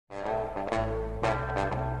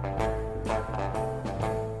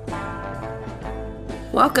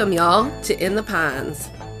Welcome, y'all, to In the Pines,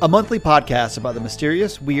 a monthly podcast about the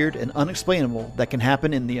mysterious, weird, and unexplainable that can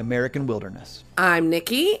happen in the American wilderness. I'm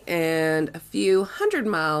Nikki, and a few hundred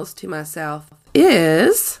miles to my south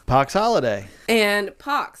is... Pox Holiday. And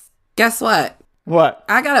Pox, guess what? What?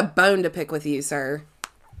 I got a bone to pick with you, sir.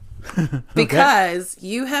 Because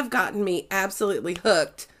you have gotten me absolutely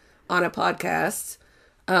hooked on a podcast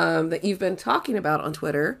that you've been talking about on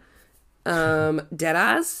Twitter.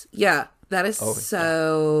 Deadeyes? Yeah, that is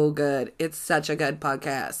so good. It's such a good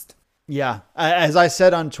podcast. Yeah. As I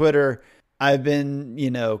said on Twitter, I've been,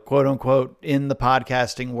 quote unquote, in the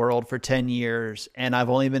podcasting world for 10 years, and I've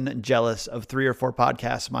only been jealous of 3 or 4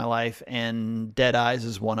 podcasts in my life, and Deadeyes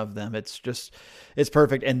is one of them. It's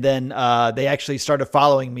perfect. And then they actually started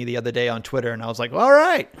following me the other day on Twitter, and I was like, all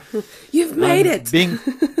right. You've made it.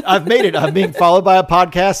 I've made it. I'm being followed by a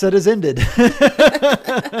podcast that has ended.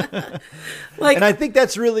 And I think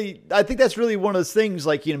that's really one of those things,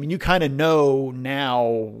 like, you kind of know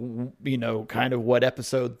now, kind of what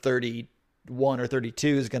episode 31 or 32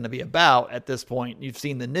 is going to be about at this point. You've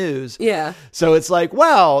seen the news. Yeah. So it's like,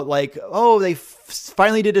 wow, like, they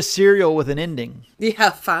finally did a serial with an ending.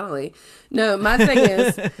 Yeah, finally. No, my thing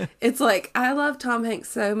is, it's like, I love Tom Hanks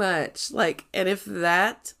so much. Like, and if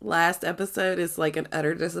that last episode is like an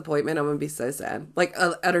utter disappointment, I'm going to be so sad. Like,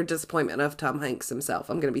 an utter disappointment of Tom Hanks himself.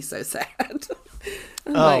 I'm going to be so sad.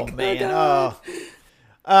 Man. Oh.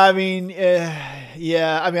 I mean,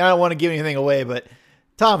 yeah. I mean, I don't want to give anything away, but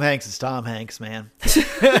Tom Hanks is Tom Hanks, man.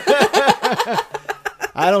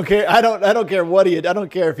 I don't care. I don't care what he. I don't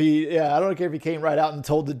care if he came right out and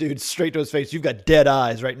told the dude straight to his face, "You've got dead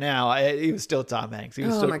eyes right now." He was still Tom Hanks. He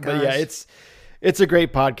was still, my gosh. But yeah, it's a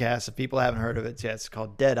great podcast. If people haven't heard of it, yeah, it's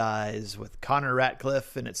called Deadeyes with Connor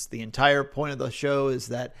Ratcliffe, and it's the entire point of the show is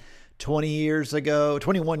that 21 years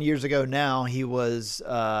ago now, he was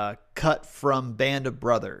cut from Band of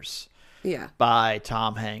Brothers. Yeah. By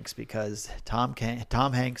Tom Hanks, because Tom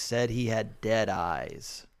Hanks said he had dead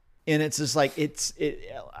eyes. And it's just like,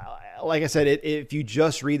 like I said, if you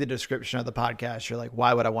just read the description of the podcast, you're like,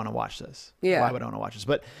 why would I want to watch this? Yeah. Why would I want to watch this?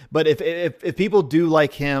 But if people do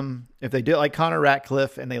like him, if they do like Connor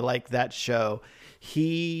Ratcliffe and they like that show,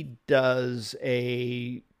 he does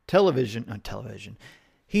a television.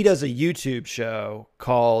 He does a YouTube show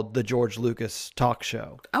called The George Lucas Talk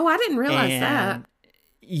Show. Oh, I didn't realize that.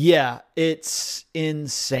 Yeah, it's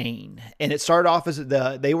insane. And it started off as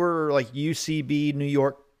they were like UCB New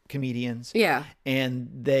York comedians. Yeah. And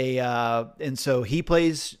so he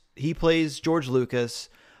plays George Lucas.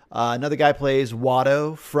 Another guy plays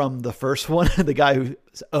Watto from the first one, the guy who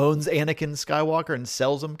owns Anakin Skywalker and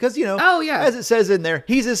sells him because as it says in there,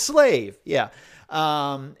 he's his slave. Yeah.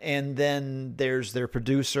 And then there's their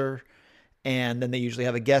producer, and then they usually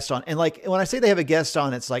have a guest on. And like, when I say they have a guest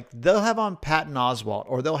on, it's like they'll have on Patton Oswalt,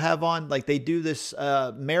 or they'll have on, like, they do this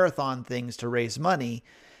marathon things to raise money.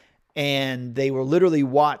 And they will literally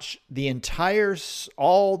watch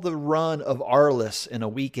all the run of Arliss in a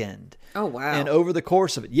weekend. Oh, wow. And over the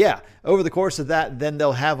course of that, then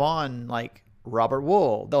they'll have on like Robert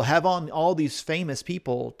Wool. They'll have on all these famous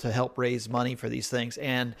people to help raise money for these things.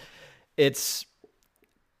 And if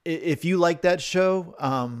you like that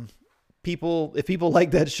show, if people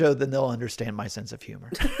like that show, then they'll understand my sense of humor.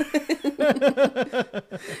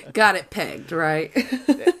 Got it pegged, right?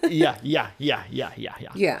 Yeah.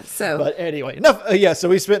 Yeah. So, but anyway, enough. So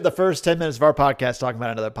we spent the first 10 minutes of our podcast talking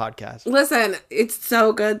about another podcast. Listen, it's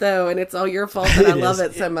so good though, and it's all your fault that I love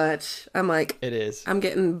it so much. I'm like, it is. I'm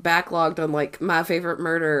getting backlogged on like My Favorite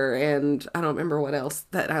Murder, and I don't remember what else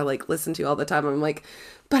that I like listen to all the time. I'm like,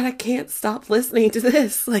 but I can't stop listening to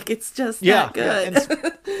this. Like, it's just that good.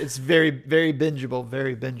 Yeah, it's very, very bingeable,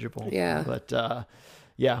 very bingeable. Yeah. But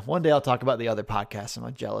one day I'll talk about the other podcasts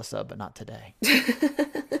I'm jealous of, but not today.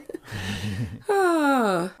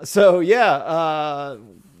 So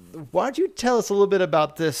why don't you tell us a little bit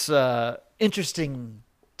about this interesting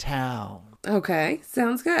town? Okay,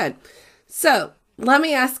 sounds good. So let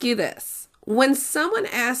me ask you this. When someone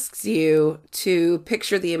asks you to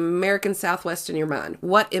picture the American Southwest in your mind,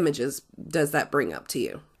 what images does that bring up to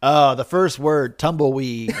you? Oh, the first word,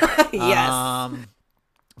 tumbleweed. Yes.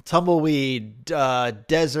 Tumbleweed,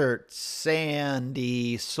 desert,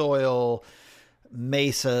 sandy soil,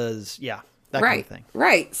 mesas. Yeah, that kind of thing.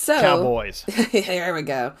 Right. So cowboys. There we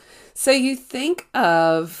go. So you think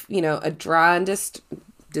of, a dry and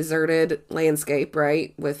deserted landscape,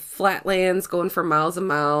 right? With flatlands going for miles and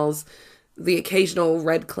miles, the occasional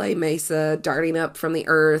red clay mesa darting up from the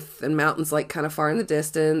earth, and mountains like kind of far in the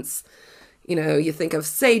distance. You think of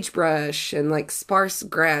sagebrush and like sparse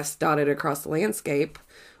grass dotted across the landscape.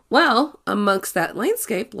 Well, amongst that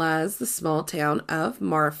landscape lies the small town of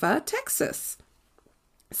Marfa, Texas.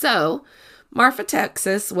 So, Marfa,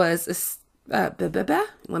 Texas was, let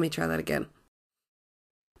me try that again.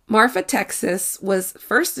 Marfa, Texas was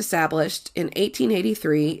first established in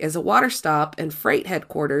 1883 as a water stop and freight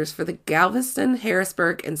headquarters for the Galveston,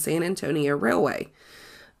 Harrisburg, and San Antonio Railway.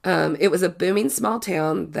 It was a booming small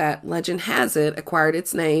town that, legend has it, acquired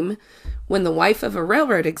its name when the wife of a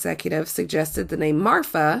railroad executive suggested the name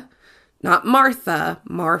Marfa, not Martha,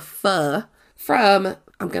 Marfa, from,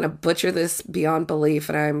 I'm going to butcher this beyond belief,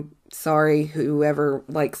 and I'm sorry whoever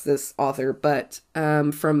likes this author, but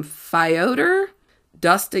from Fyodor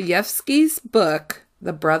Dostoevsky's book,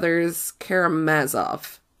 The Brothers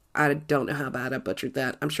Karamazov. I don't know how bad I butchered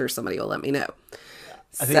that. I'm sure somebody will let me know.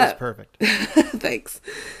 I think it's perfect. Thanks.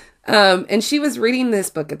 And she was reading this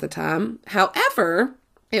book at the time. However,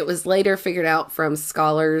 it was later figured out from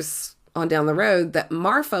scholars on down the road that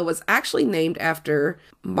Marfa was actually named after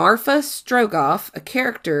Marfa Strogoff, a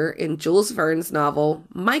character in Jules Verne's novel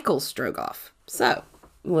Michael Strogoff. So,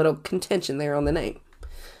 a little contention there on the name.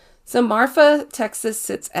 So Marfa, Texas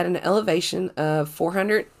sits at an elevation of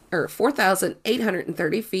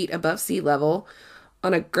 4,830 feet above sea level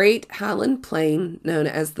on a great highland plain known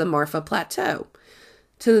as the Marfa Plateau.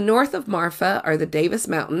 To the north of Marfa are the Davis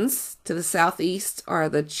Mountains, to the southeast are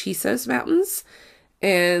the Chisos Mountains,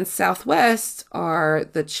 and southwest are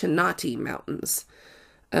the Chinati Mountains.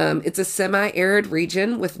 It's a semi-arid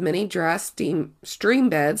region with many dry stream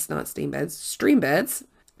beds that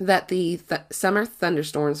the summer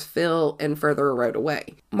thunderstorms fill and further erode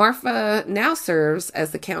away. Marfa now serves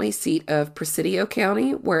as the county seat of Presidio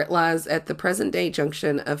County, where it lies at the present-day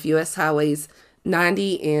junction of U.S. Highways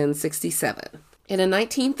 90 and 67. In a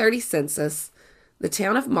 1930 census, the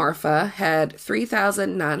town of Marfa had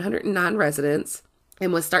 3,909 residents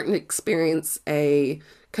and was starting to experience a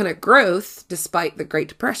kind of growth despite the Great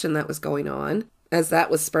Depression that was going on, as that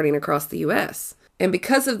was spreading across the U.S. And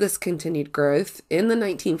because of this continued growth, in the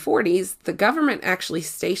 1940s, the government actually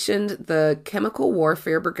stationed the chemical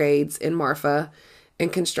warfare brigades in Marfa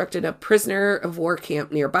and constructed a prisoner of war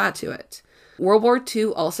camp nearby to it. World War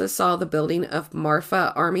II also saw the building of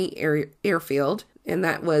Marfa Army Airfield, and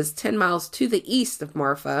that was 10 miles to the east of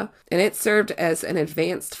Marfa, and it served as an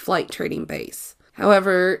advanced flight training base.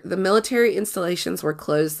 However, the military installations were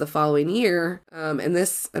closed the following year, and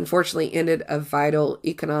this unfortunately ended a vital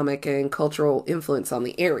economic and cultural influence on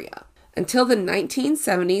the area. Until the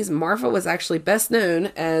 1970s, Marfa was actually best known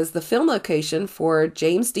as the film location for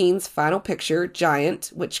James Dean's final picture,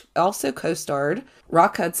 Giant, which also co-starred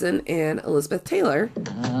Rock Hudson and Elizabeth Taylor.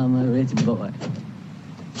 I'm a rich boy.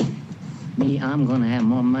 Me, I'm gonna have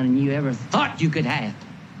more money than you ever thought you could have.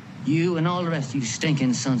 You and all the rest of you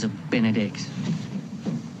stinking sons of Benedicts.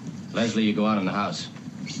 Leslie, you go out in the house.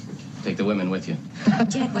 Take the women with you.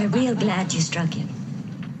 Jed, we're real glad you struck him.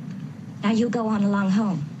 Now you go on along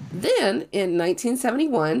home. Then, in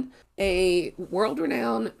 1971, a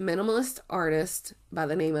world-renowned minimalist artist by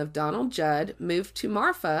the name of Donald Judd moved to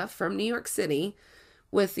Marfa from New York City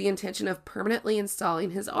with the intention of permanently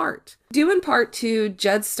installing his art. Due in part to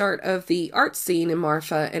Judd's start of the art scene in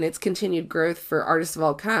Marfa and its continued growth for artists of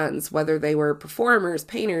all kinds, whether they were performers,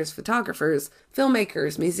 painters, photographers,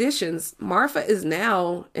 filmmakers, musicians, Marfa is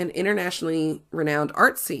now an internationally renowned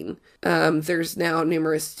art scene. There's now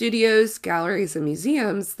numerous studios, galleries, and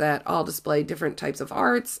museums that all display different types of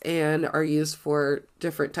arts and are used for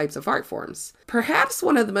different types of art forms. Perhaps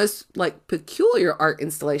one of the most peculiar art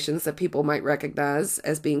installations that people might recognize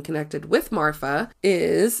as being connected with Marfa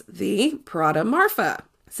is the Prada Marfa.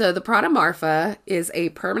 So the Prada Marfa is a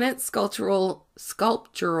permanent sculptural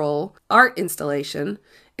art installation,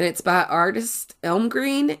 and it's by artists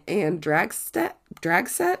Elmgreen and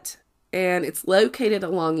Dragset, and it's located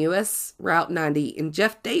along U.S. Route 90 in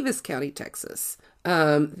Jeff Davis County, Texas.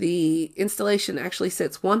 The installation actually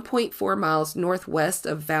sits 1.4 miles northwest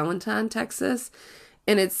of Valentine, Texas,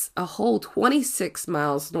 and it's a whole 26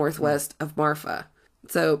 miles northwest of Marfa.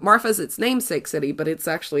 So Marfa's its namesake city, but it's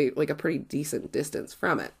actually a pretty decent distance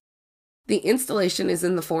from it. The installation is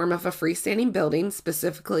in the form of a freestanding building,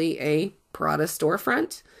 specifically a Prada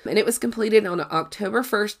storefront, and it was completed on October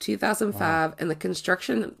 1st, 2005, wow. And the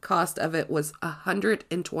construction cost of it was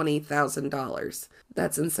 $120,000.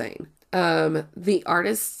 That's insane. The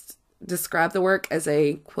artists described the work as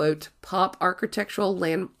a, quote, pop architectural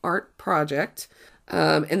land art project,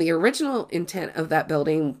 and the original intent of that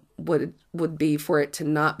building would be for it to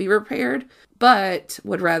not be repaired, but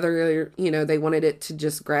would rather, they wanted it to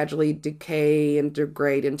just gradually decay and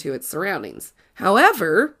degrade into its surroundings.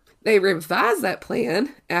 However, They revised that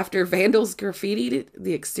plan after vandals graffitied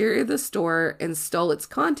the exterior of the store and stole its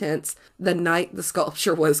contents the night the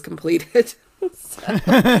sculpture was completed. So,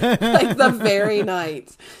 like the very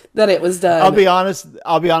night that it was done. I'll be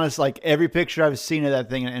honest. Like every picture I've seen of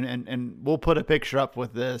that thing, and we'll put a picture up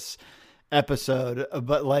with this episode,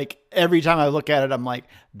 but like every time I look at it, I'm like,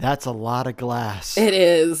 that's a lot of glass. It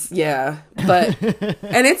is, yeah. But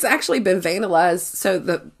and it's actually been vandalized.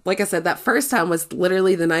 So like I said, that first time was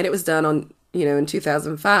literally the night it was done on, in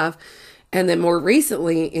 2005. And then more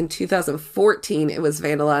recently in 2014, it was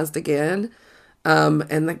vandalized again.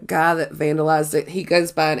 And the guy that vandalized it, he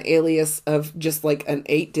goes by an alias of just like an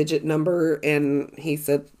 8-digit number. And he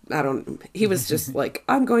said, he was just like,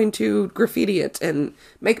 I'm going to graffiti it and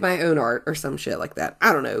make my own art or some shit like that.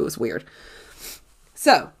 I don't know. It was weird.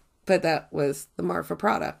 So, but that was the Marfa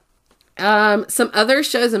Prada. Some other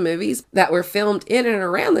shows and movies that were filmed in and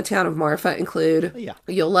around the town of Marfa include,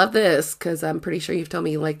 you'll love this because I'm pretty sure you've told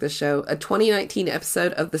me you like this show, a 2019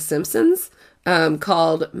 episode of The Simpsons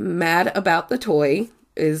called Mad About the Toy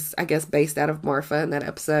is, I guess, based out of Marfa in that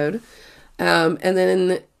episode. And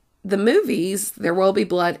then the movies, There Will Be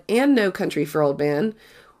Blood and No Country for Old Men,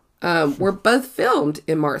 were both filmed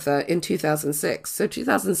in Marfa in 2006. So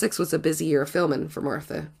 2006 was a busy year of filming for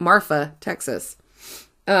Marfa, Texas.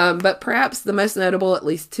 But perhaps the most notable, at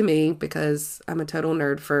least to me, because I'm a total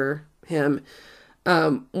nerd for him,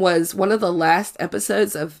 was one of the last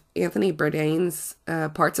episodes of Anthony Bourdain's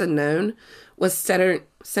Parts Unknown was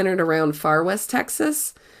centered around Far West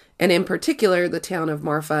Texas, and in particular, the town of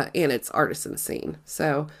Marfa and its artisan scene.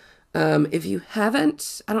 So if you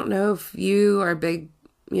haven't, I don't know if you are a big,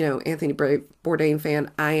 Anthony Bourdain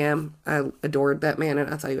fan. I am. I adored that man,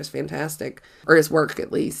 and I thought he was fantastic, or his work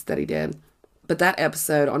at least that he did. But that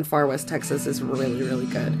episode on Far West Texas is really, really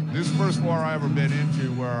good. This is the first bar I ever been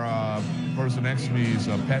into where a person next to me is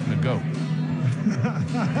petting a goat.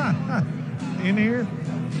 In here,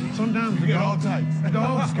 sometimes You get all types.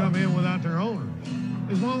 dogs come in without their owners.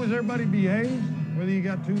 As long as everybody behaves, whether you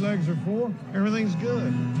got 2 legs or 4, everything's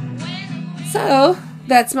good. So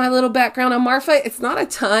that's my little background on Marfa. It's not a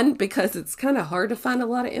ton because it's kind of hard to find a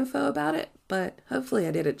lot of info about it, but hopefully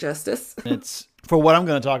I did it justice. It's for what I'm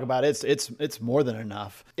going to talk about. It's more than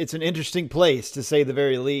enough. It's an interesting place to say the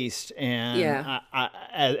very least. And yeah. I,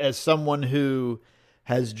 as someone who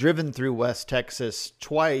has driven through West Texas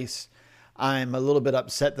twice, I'm a little bit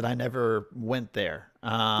upset that I never went there.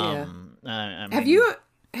 I mean, Have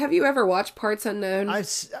you ever watched Parts Unknown?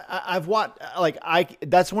 I've watched,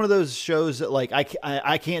 that's one of those shows that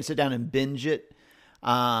I can't sit down and binge it.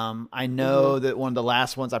 I know that one of the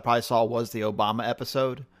last ones I probably saw was the Obama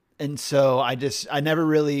episode. And so I never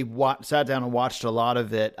really sat down and watched a lot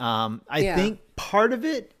of it. I think part of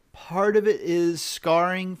it is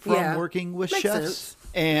scarring from working with Makes chefs sense.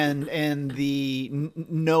 and the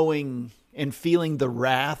knowing and feeling the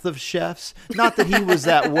wrath of chefs. Not that he was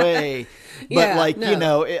that way, but I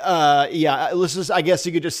guess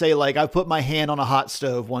you could just say I put my hand on a hot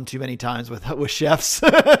stove one too many times with chefs.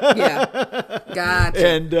 Yeah. Gotcha.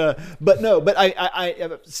 And, but I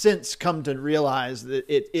have since come to realize that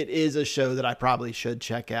it is a show that I probably should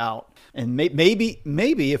check out. And maybe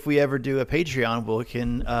if we ever do a Patreon, we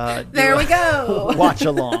can, there we go. Watch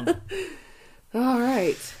along. All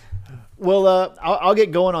right. Well, I'll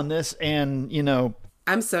get going on this, and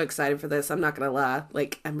I'm so excited for this. I'm not going to lie.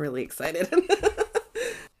 I'm really excited.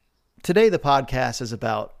 Today, the podcast is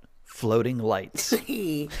about floating lights.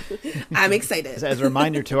 I'm excited. As a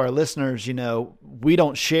reminder to our listeners, we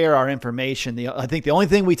don't share our information. I think the only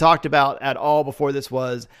thing we talked about at all before this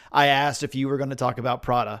was I asked if you were going to talk about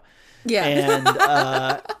Prada. Yeah. And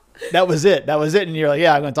that was it. And you're like,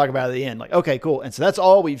 yeah, I'm going to talk about it at the end. Okay, cool. And so that's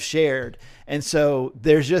all we've shared. And so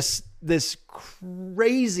there's just this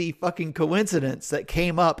crazy fucking coincidence that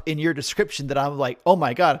came up in your description that I'm like, oh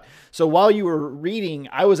my God. So while you were reading,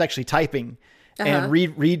 I was actually typing and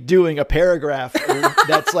redoing a paragraph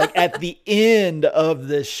that's at the end of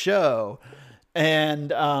this show. And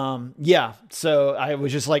so I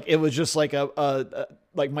was just it was just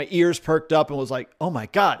my ears perked up and was like, oh my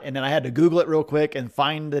God. And then I had to Google it real quick and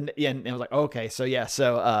find and it was like, okay, so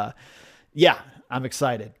I'm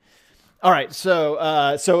excited. All right.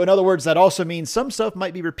 So in other words, that also means some stuff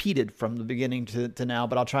might be repeated from the beginning to now,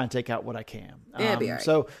 but I'll try and take out what I can. Yeah, be all right.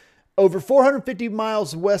 So over 450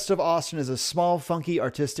 miles west of Austin is a small, funky,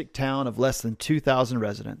 artistic town of less than 2,000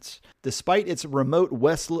 residents. Despite its remote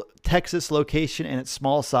West Texas location and its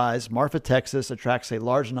small size, Marfa, Texas attracts a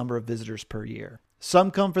large number of visitors per year.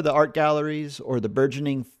 Some come for the art galleries or the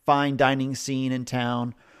burgeoning fine dining scene in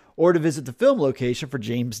town, or to visit the film location for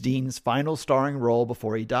James Dean's final starring role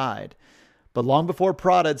before he died. But long before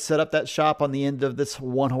Prada had set up that shop on the end of this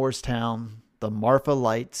one-horse town, the Marfa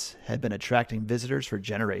lights had been attracting visitors for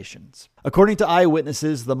generations. According to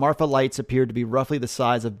eyewitnesses, the Marfa lights appeared to be roughly the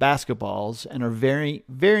size of basketballs and are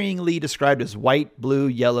varyingly described as white, blue,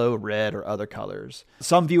 yellow, red, or other colors.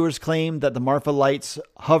 Some viewers claim that the Marfa lights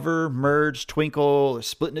hover, merge, twinkle, or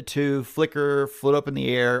split into two, flicker, float up in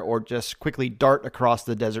the air, or just quickly dart across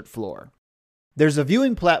the desert floor. There's a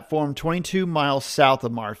viewing platform 22 miles south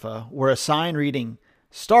of Marfa where a sign reading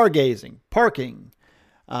 "Stargazing, Parking."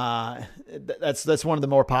 That's one of the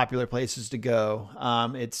more popular places to go.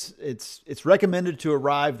 It's recommended to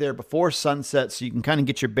arrive there before sunset so you can kind of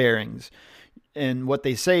get your bearings. And what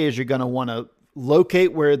they say is you're going to want to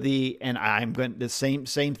locate where the same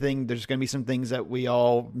thing. There's going to be some things that we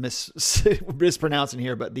all mispronounce in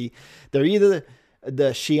here, but they're either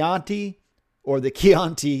the Chianti or the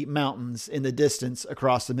Chianti Mountains in the distance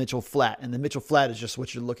across the Mitchell Flat. And the Mitchell Flat is just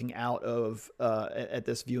what you're looking out of at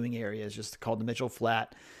this viewing area. It's just called the Mitchell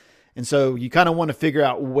Flat. And so you kind of want to figure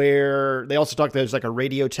out where. They also talk there's like a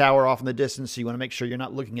radio tower off in the distance, so you want to make sure you're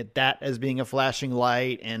not looking at that as being a flashing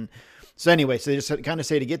light. And so anyway, so they just kind of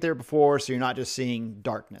say to get there before so you're not just seeing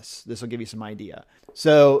darkness. This will give you some idea.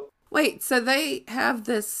 So wait, so they have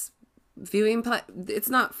this viewing it's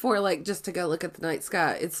not for like just to go look at the night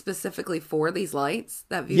sky. It's specifically for these lights,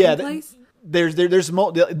 that viewing place.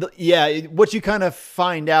 What you kind of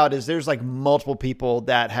find out is there's like multiple people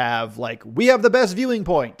that have like, we have the best viewing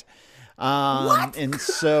point. What? And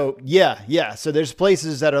so so there's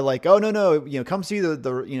places that are like, oh no, come see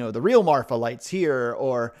the real Marfa lights here.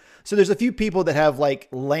 Or so there's a few people that have like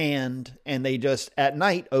land and they just at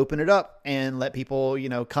night open it up and let people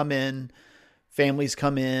come in. Families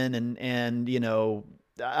come in and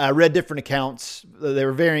I read different accounts. There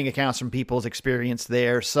were varying accounts from people's experience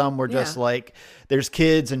there. Some were just like, there's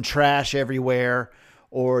kids and trash everywhere,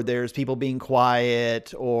 or there's people being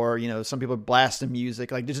quiet, or, some people blasting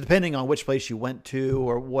music, like just depending on which place you went to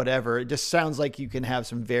or whatever. It just sounds like you can have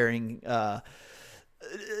some varying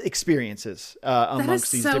experiences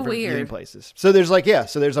amongst these different viewing places. So there's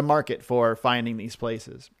there's a market for finding these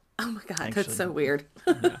places. Oh my God, that's so weird.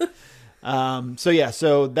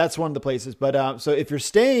 So that's one of the places. But so if you're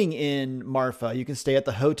staying in Marfa, you can stay at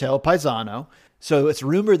the Hotel Paisano. So it's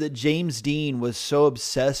rumored that James Dean was so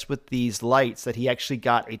obsessed with these lights that he actually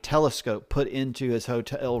got a telescope put into his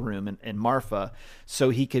hotel room in Marfa so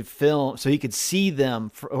he could see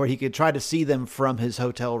them, or he could try to see them from his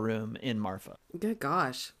hotel room in Marfa. Good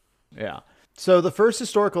gosh. Yeah. So the first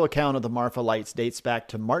historical account of the Marfa lights dates back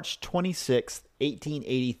to March 26th,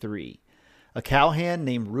 1883. A cowhand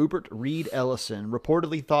named Rupert Reed Ellison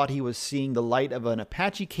reportedly thought he was seeing the light of an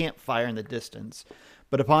Apache campfire in the distance,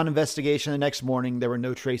 but upon investigation the next morning, there were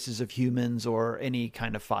no traces of humans or any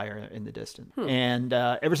kind of fire in the distance. And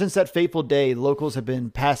ever since that fateful day, locals have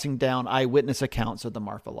been passing down eyewitness accounts of the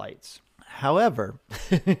Marfa lights. However,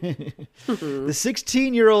 the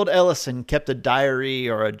 16-year-old Ellison kept a diary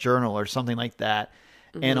or a journal or something like that.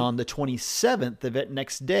 And on the 27th of it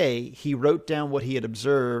next day, he wrote down what he had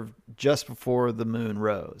observed just before the moon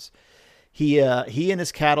rose. He and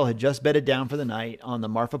his cattle had just bedded down for the night on the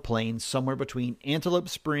Marfa Plains, somewhere between Antelope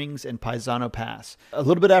Springs and Paisano Pass. A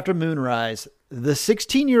little bit after moonrise, the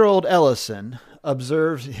 16-year-old Ellison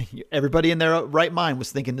observed, everybody in their right mind was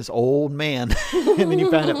thinking this old man. And then you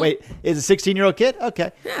found out, wait, is a 16-year-old kid?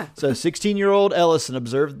 Okay. Yeah. So 16-year-old Ellison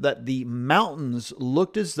observed that the mountains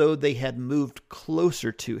looked as though they had moved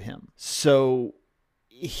closer to him. So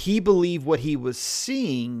he believed what he was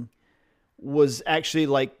seeing was actually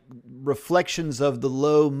like reflections of the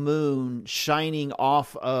low moon shining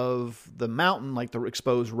off of the mountain, like the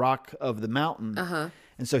exposed rock of the mountain.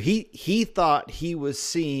 And so he thought he was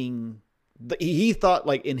seeing, he thought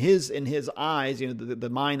like in his eyes, the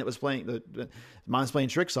mind that was playing, the mind's playing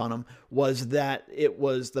tricks on him, was that it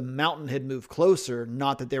was the mountain had moved closer,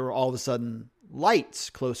 not that there were all of a sudden lights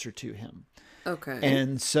closer to him. Okay.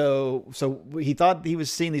 And so he thought he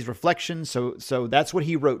was seeing these reflections. So that's what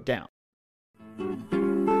he wrote down.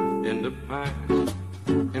 In the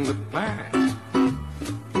past,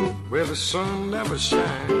 where the sun never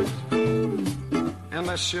shines, and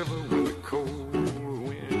I shiver when the cold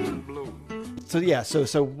wind blows.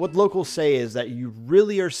 So what locals say is that you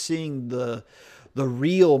really are seeing the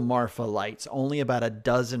real Marfa lights only about a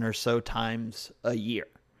dozen or so times a year.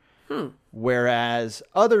 Whereas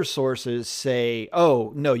other sources say,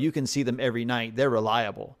 oh, no, you can see them every night. They're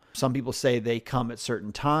reliable. Some people say they come at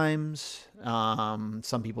certain times.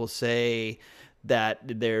 Some people say that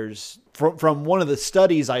there's, from one of the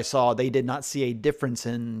studies I saw, they did not see a difference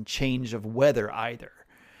in change of weather either.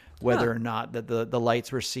 whether or not that the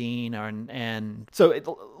lights were seen, and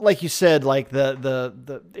so like you said, like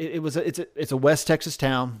it's a West Texas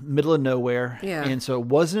town, middle of nowhere, and so it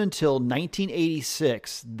wasn't until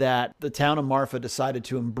 1986 that the town of Marfa decided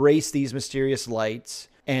to embrace these mysterious lights,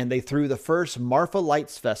 and they threw the first Marfa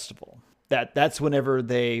Lights Festival. That's whenever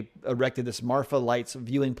they erected this Marfa Lights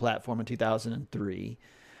viewing platform in 2003.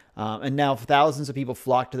 And now thousands of people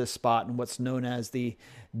flock to this spot in what's known as the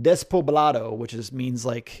Despoblado, which means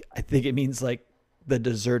like the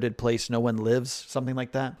deserted place no one lives, something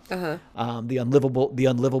like that. The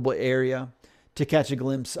unlivable area, to catch a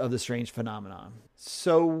glimpse of the strange phenomenon.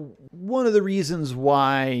 So one of the reasons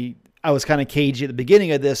why I was kind of cagey at the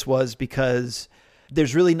beginning of this was because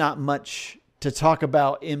there's really not much to talk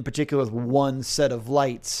about in particular with one set of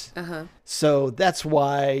lights. So that's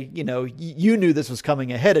why, you knew this was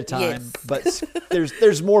coming ahead of time, but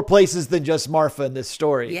there's more places than just Marfa in this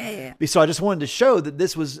story. So I just wanted to show that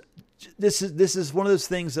this is one of those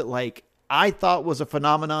things that like I thought was a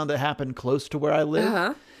phenomenon that happened close to where I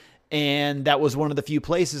live. And that was one of the few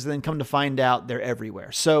places, and then come to find out they're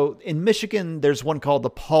everywhere. So in Michigan, there's one called the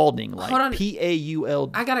Paulding light. Hold on.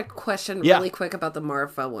 P-A-U-L. I got a question really quick about the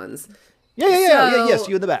Marfa ones. Yes,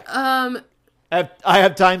 you in the back. I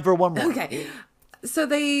have time for one more. Okay. So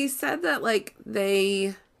they said that like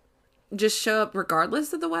they just show up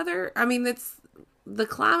regardless of the weather. I mean, it's the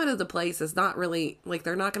climate of the place is not really like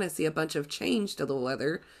they're not going to see a bunch of change to the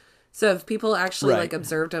weather. So if people actually like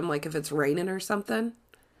observed them, like if it's raining or something.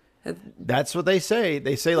 That's what they say.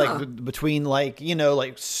 They say like between like,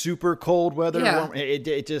 like super cold weather. Warm,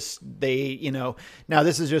 it just, now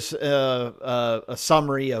this is just a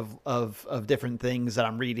summary of different things that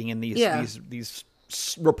I'm reading in these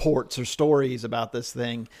reports or stories about this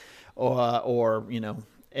thing or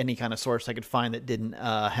any kind of source I could find that didn't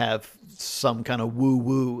have some kind of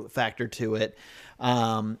woo factor to it.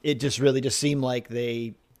 It just really just seemed like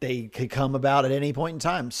they could come about at any point in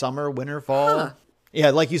time, summer, winter, fall.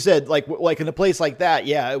 Yeah, like you said, like in a place like that,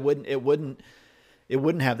 it wouldn't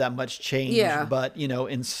have that much change. Yeah. But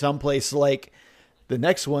in some place like the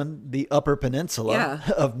next one, the Upper Peninsula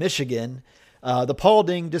of Michigan, the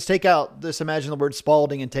Paulding. Just imagine the word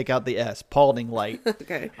Spalding and take out the S. Paulding light.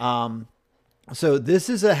 Okay. So this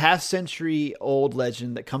is a half-century old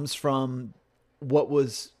legend that comes from what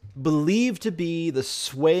was believed to be the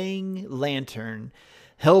swaying lantern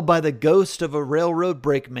held by the ghost of a railroad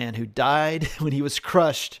brakeman who died when he was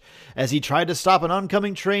crushed as he tried to stop an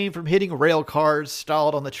oncoming train from hitting rail cars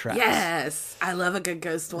stalled on the tracks. Yes, I love a good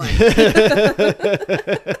ghost one.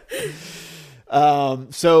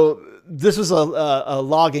 So this was a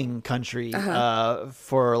logging country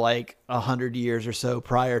for like 100 years or so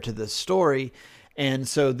prior to this story. And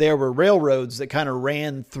so there were railroads that kind of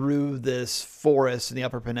ran through this forest in the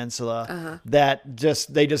Upper Peninsula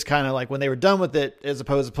they just kind of like when they were done with it, as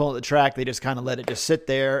opposed to pulling the track, they just kind of let it just sit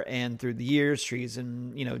there. And through the years, trees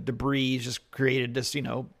and, debris just created this,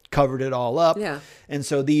 covered it all up. Yeah. And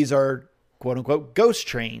so these are quote unquote ghost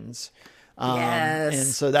trains. Yes. And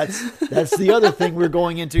so that's the other thing we're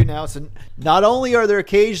going into now. So not only are there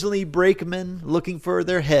occasionally brakemen looking for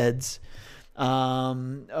their heads, this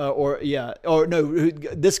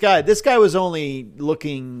guy was only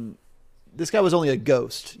a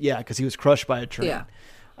ghost. Yeah. Cause he was crushed by a train.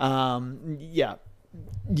 Yeah.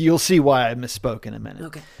 You'll see why I misspoke in a minute.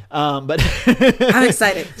 Okay. But I'm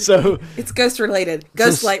excited. So it's ghost related,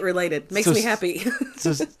 ghost light related. Makes me happy.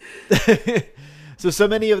 So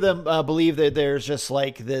many of them believe that there's just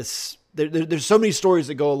like this. There's so many stories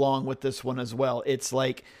that go along with this one as well. It's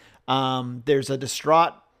like there's a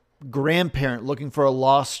distraught grandparent looking for a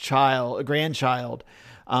lost grandchild,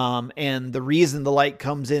 and the reason the light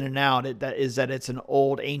comes in and out is that it's an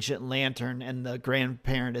old ancient lantern, and the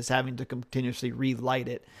grandparent is having to continuously relight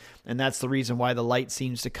it, and that's the reason why the light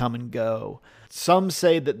seems to come and go. Some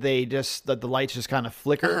say that the lights just kind of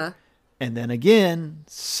flicker. And then again,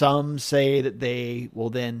 some say that they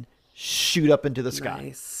will then shoot up into the sky.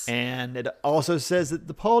 Nice. And it also says that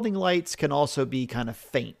the Paulding lights can also be kind of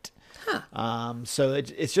faint. So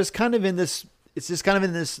it's just kind of in this. It's just kind of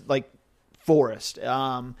in this like forest.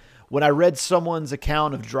 When I read someone's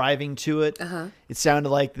account of driving to it, it sounded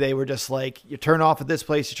like they were just like, you turn off at this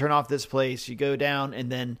place, you turn off this place, you go down,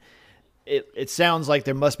 and then it sounds like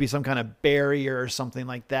there must be some kind of barrier or something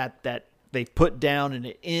like that they put down, and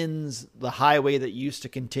it ends the highway that used to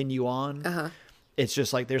continue on. It's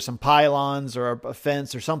just like there's some pylons or a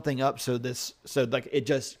fence or something up. So like it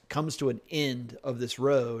just comes to an end of this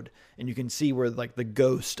road, and you can see where like the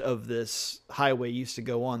ghost of this highway used to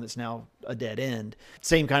go on. That's now a dead end.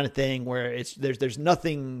 Same kind of thing where there's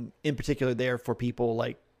nothing in particular there for people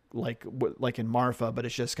like like in Marfa, but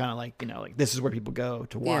it's just kind of like, you know, like this is where people go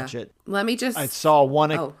to watch it. Let me just. I saw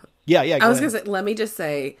one. Oh, yeah. I was gonna say. Let me just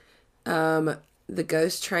say, the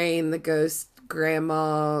ghost train, the ghost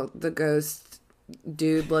grandma, the ghost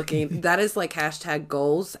dude looking. That is like hashtag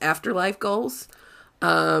goals, afterlife goals.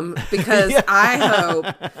 Because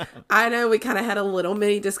I know we kind of had a little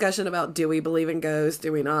mini discussion about, do we believe in ghosts?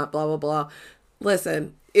 Do we not? Blah, blah, blah.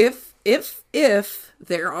 Listen, if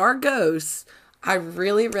there are ghosts, I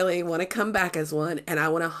really, really want to come back as one, and I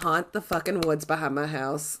want to haunt the fucking woods behind my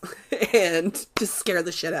house and just scare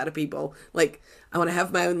the shit out of people. Like, I want to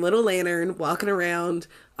have my own little lantern walking around.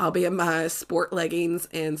 I'll be in my sport leggings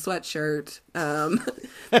and sweatshirt,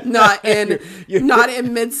 not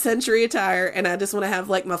in mid-century attire, and I just want to have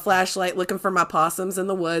like my flashlight looking for my possums in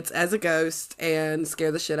the woods as a ghost and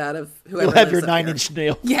scare the shit out of whoever. You'll have your lives up 9-inch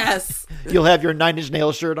nail. Yes. You'll have your 9-inch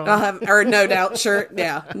nail shirt on. I'll have, or No Doubt shirt.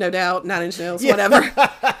 Yeah, No Doubt, 9-inch nails, whatever.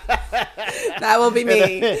 That will be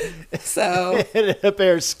me. So. And a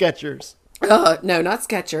pair of Skechers. No, not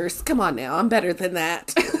Skechers. Come on now. I'm better than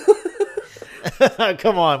that.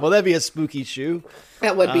 Come on. Well, that'd be a spooky shoe.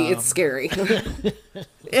 That would be. It's scary.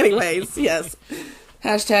 Anyways, yes.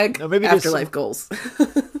 Hashtag afterlife goals.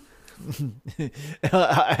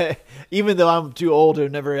 Even though I'm too old to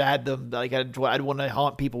have never had them, like I'd want to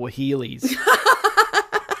haunt people with Heelys.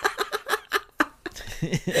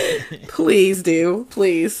 Please do.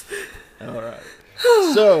 Please. All right.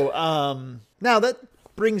 So, now that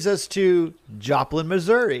brings us to Joplin,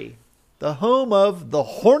 Missouri, the home of the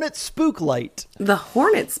Hornet Spooklight. The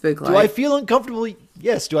Hornet Spooklight. Do I feel uncomfortable?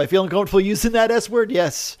 Yes. Do I feel uncomfortable using that S word?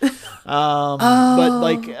 Yes. But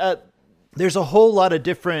like, there's a whole lot of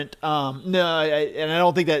different, and I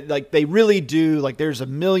don't think that like they really do. Like there's a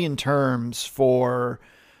million terms for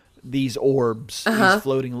these orbs, these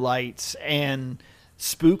floating lights, and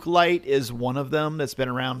spook light is one of them that's been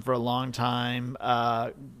around for a long time.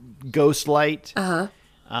 Ghost light.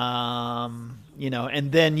 You know,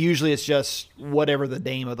 and then usually it's just whatever the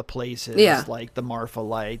name of the place is, like the Marfa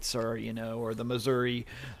lights or, you know, or the Missouri.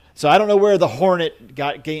 So I don't know where the Hornet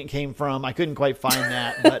came from. I couldn't quite find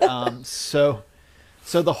that. But so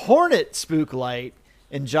the Hornet spook light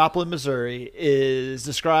in Joplin, Missouri is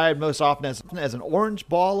described most often as an orange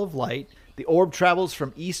ball of light. The orb travels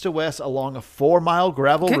from east to west along a 4-mile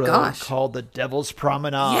gravel road called the Devil's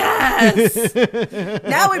Promenade. Yes!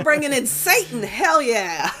 Now we're bringing in Satan. Hell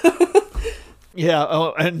yeah. Yeah.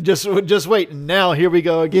 Oh, and just wait. Now here we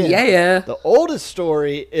go again. Yeah. The oldest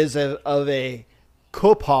story is of a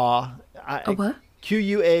Quapaw, what?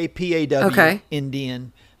 Quapaw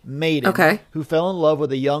Indian maiden who fell in love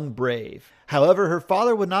with a young brave. However, her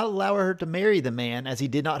father would not allow her to marry the man as he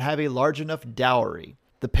did not have a large enough dowry.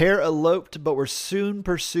 The pair eloped, but were soon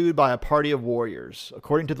pursued by a party of warriors.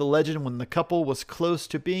 According to the legend, when the couple was close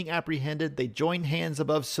to being apprehended, they joined hands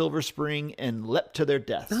above Silver Spring and leapt to their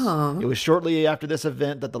deaths. Aww. It was shortly after this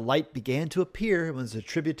event that the light began to appear and was a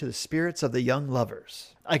tribute to the spirits of the young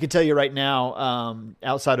lovers. I can tell you right now,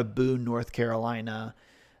 outside of Boone, North Carolina,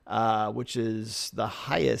 which is the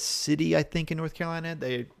highest city, I think, in North Carolina,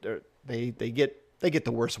 they get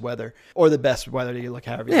the worst weather or the best weather. You look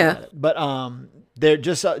however you look at it. But they're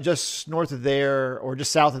just north of there or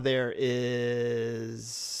just south of there is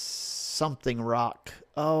something rock.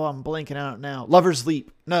 Oh, I'm blanking out now. Lover's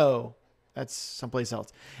Leap. No, that's someplace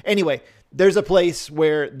else. Anyway, there's a place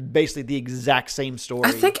where basically the exact same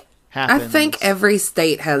story happens. I think every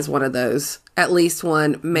state has one of those. At least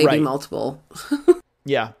one, maybe multiple.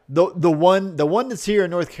 Yeah. The one that's here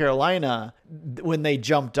in North Carolina, when they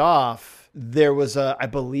jumped off, there was I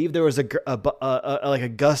believe there was a like a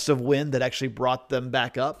gust of wind that actually brought them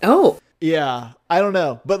back up. Oh. Yeah. I don't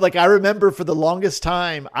know. But like, I remember for the longest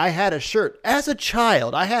time, I had a shirt as a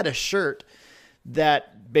child. I had a shirt that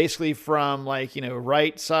basically from like, you know,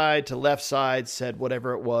 right side to left side said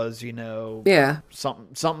whatever it was, you know,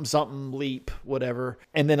 something leap, whatever.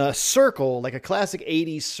 And then a circle, like a classic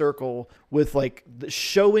 80s circle with like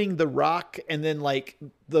showing the rock and then like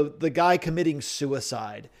the guy committing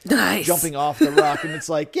suicide, jumping off the rock. And it's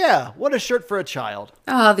like, yeah, what a shirt for a child.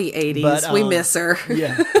 Oh, the 80s. But, we miss her.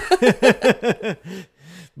 Yeah.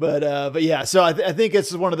 But yeah, so I think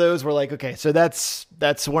it's one of those where like, okay, so that's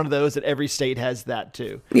one of those that every state has that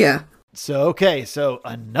too. Yeah. So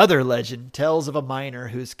another legend tells of a miner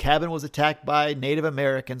whose cabin was attacked by Native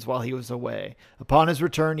Americans while he was away. Upon his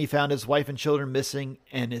return, he found his wife and children missing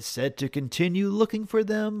and is said to continue looking for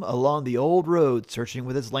them along the old road, searching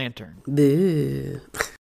with his lantern. Boo.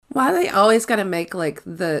 Why they always got to make, like,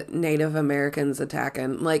 the Native Americans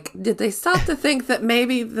attacking? Like, did they stop to think that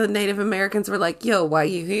maybe the Native Americans were like, yo, why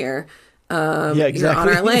you here? Yeah, exactly. You're on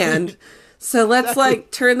our land. So let's like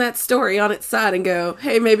turn that story on its side and go,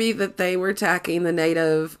 hey, maybe that they were attacking the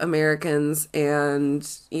Native Americans and,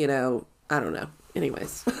 you know, I don't know.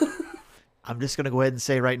 Anyways. I'm just going to go ahead and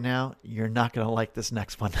say right now, you're not going to like this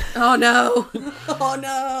next one. Oh, no. Oh,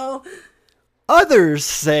 no. Others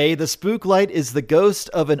say the spook light is the ghost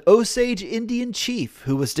of an Osage Indian chief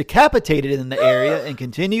who was decapitated in the area and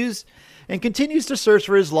continues to search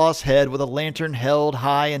for his lost head with a lantern held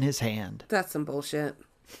high in his hand. That's some bullshit.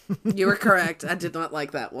 You were correct. I did not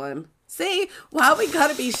like that one. See, why we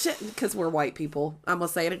gotta be shit? Because we're white people. I'm gonna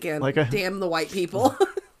say it again. Damn the white people.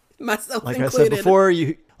 Myself included.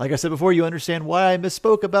 Like I said before, you understand why I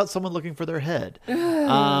misspoke about someone looking for their head.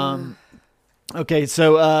 Okay,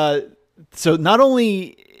 so not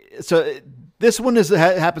only this one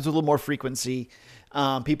happens with a little more frequency.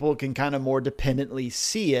 People can kind of more dependently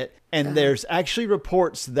see it, and there's actually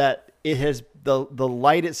reports that it has the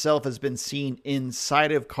light itself has been seen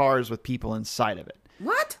inside of cars with people inside of it.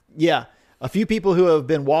 What? Yeah. A few people who have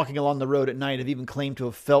been walking along the road at night have even claimed to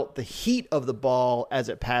have felt the heat of the ball as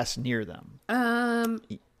it passed near them.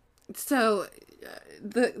 So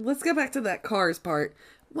let's go back to that cars part.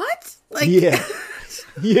 What? Like, yeah.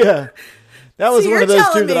 Yeah. That was one of those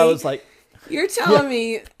two that I was like, you're telling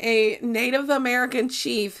me a Native American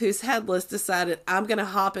chief who's headless decided I'm going to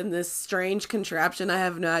hop in this strange contraption. I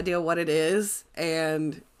have no idea what it is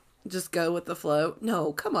and just go with the flow.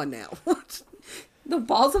 No, come on now. The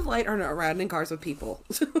balls of light are not riding in cars with people.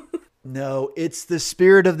 No, it's the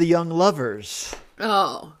spirit of the young lovers.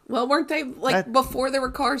 Oh, well, weren't they before there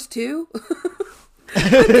were cars too?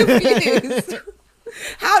 I'm confused.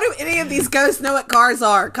 How do any of these ghosts know what cars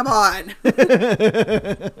are? Come on.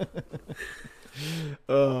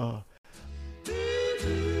 Oh.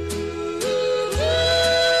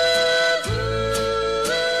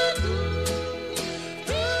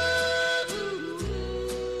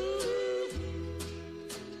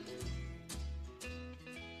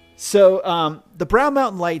 So the Brown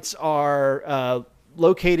Mountain Lights are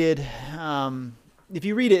located. If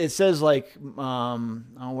you read it, it says like, I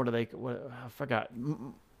forgot.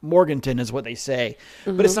 Morganton is what they say,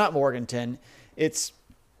 but it's not Morganton. It's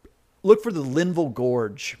look for the Linville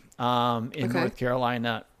Gorge in North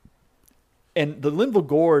Carolina, and the Linville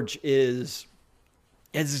Gorge is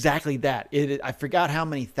exactly that. I forgot how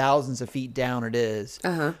many thousands of feet down it is,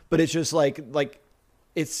 but it's just like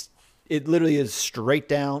it literally is straight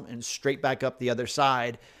down and straight back up the other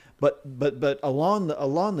side. But along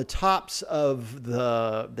the tops of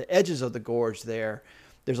the edges of the gorge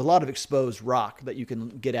there's a lot of exposed rock that you can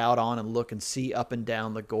get out on and look and see up and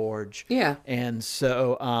down the gorge. Yeah. And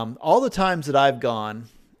so all the times that I've gone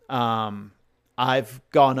up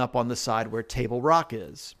on the side where Table Rock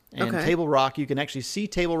is. And Table Rock, you can actually see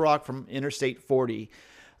Table Rock from Interstate 40.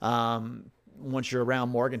 Once you're around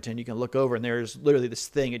Morganton, you can look over and there's literally this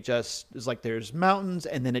thing. It just is like there's mountains,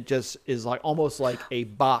 and then it just is like almost like a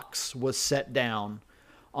box was set down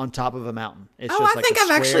on top of a mountain. It's just I think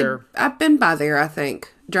I've been by there. I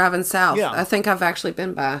think driving south. Yeah. I think I've actually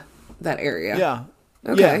been by that area. Yeah.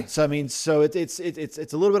 Okay. Yeah. So I mean, so it's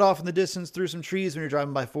a little bit off in the distance through some trees when you're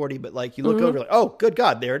driving by 40, but like you look over, like, oh, good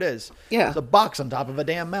God, there it is. Yeah. It's a box on top of a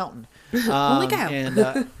damn mountain. Holy cow.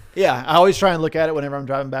 And yeah, I always try and look at it whenever I'm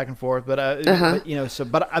driving back and forth. But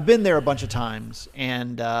but I've been there a bunch of times,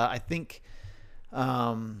 and I think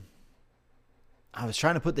I was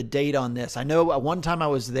trying to put the date on this. I know one time I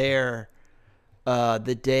was there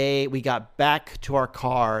the day we got back to our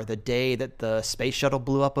car, the day that the space shuttle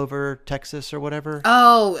blew up over Texas or whatever.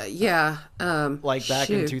 Oh yeah, like back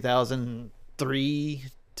in 2003.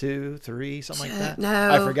 2, 3, something like that.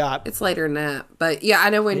 No, I forgot. It's later than that, but yeah, I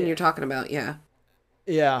know when you're talking about. Yeah.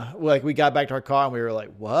 Yeah, like we got back to our car and we were like,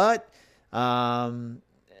 "What?" From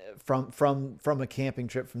a camping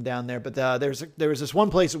trip from down there. But there was this one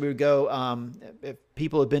place that we would go. If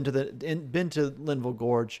people have been to Linville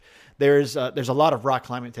Gorge, there's a lot of rock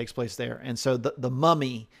climbing that takes place there. And so the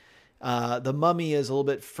Mummy is a little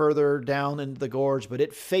bit further down into the gorge, but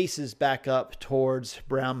it faces back up towards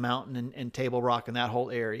Brown Mountain and Table Rock and that whole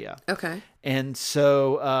area. Okay. And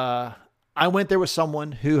so I went there with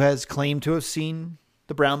someone who has claimed to have seen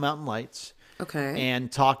the Brown Mountain Lights. Okay.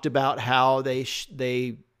 And talked about how they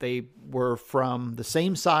were from the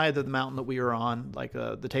same side of the mountain that we were on, like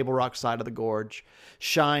the Table Rock side of the gorge,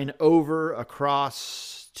 shine over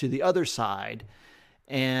across to the other side.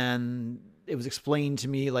 And it was explained to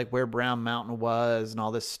me like where Brown Mountain was and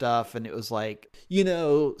all this stuff. And it was like,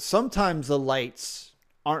 sometimes the lights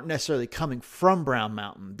aren't necessarily coming from Brown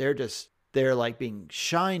Mountain. They're like being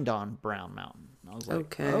shined on Brown Mountain. I was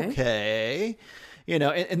like, okay.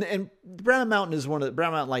 And Brown Mountain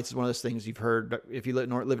Brown Mountain Lights is one of those things you've heard if you live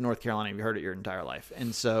in North Carolina, you've heard it your entire life.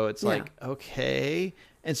 And so it's like, okay.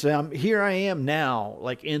 And so here I am now,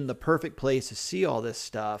 like in the perfect place to see all this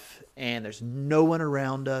stuff. And there's no one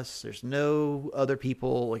around us. There's no other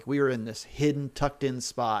people. Like we were in this hidden, tucked in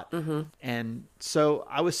spot. Mm-hmm. And so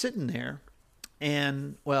I was sitting there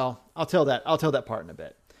and I'll tell that part in a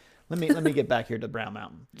bit. Let me get back here to Brown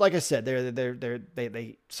Mountain. Like I said,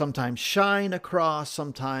 they sometimes shine across.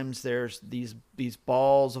 Sometimes there's these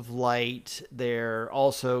balls of light. They're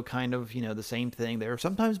also kind of the same thing. They're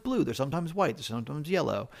sometimes blue. They're sometimes white. They're sometimes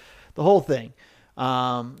yellow. The whole thing.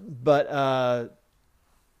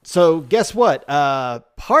 So guess what?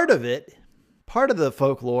 Part of the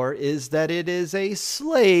folklore is that it is a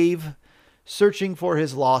slave searching for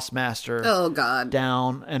his lost master. Oh, God.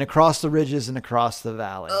 Down and across the ridges and across the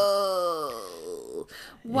valley. Oh.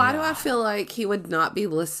 Why do I feel like he would not be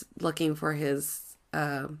looking for his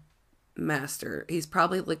master? He's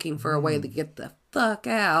probably looking for a way to get the fuck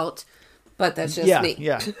out, but that's just me.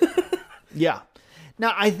 Yeah. Yeah.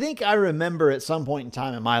 Now, I think I remember at some point in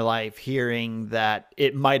time in my life hearing that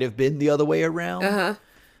it might have been the other way around. Uh-huh.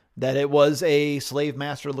 That it was a slave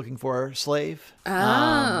master looking for a slave.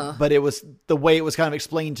 Oh. But it was the way it was kind of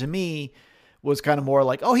explained to me was kind of more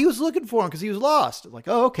like, oh, he was looking for him because he was lost. Like,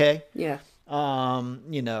 oh, okay. Yeah. Well,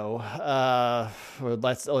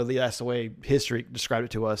 that's the way history described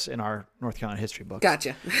it to us in our North Carolina history book.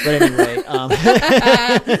 Gotcha. But anyway,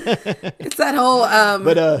 it's that whole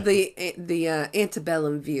the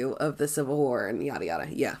antebellum view of the Civil War and yada yada.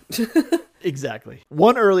 Yeah. Exactly.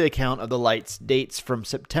 One early account of the lights dates from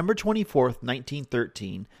September 24th,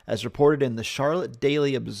 1913, as reported in the Charlotte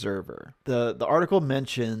Daily Observer. The article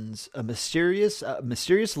mentions mysterious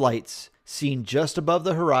lights seen just above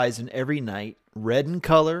the horizon every night, red in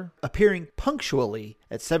color, appearing punctually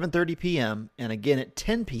at 7:30 p.m. and again at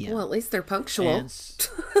 10 p.m. Well, at least they're punctual.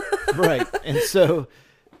 Right. And so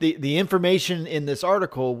the information in this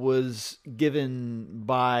article was given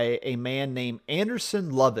by a man named Anderson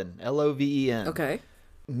Loven, Loven. Okay.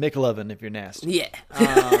 McLovin, if you're nasty. Yeah.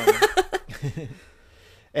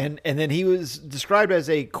 And then he was described as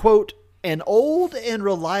a, quote, an old and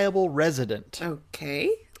reliable resident. Okay.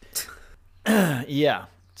 Yeah.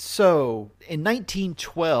 So in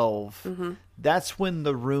 1912, that's when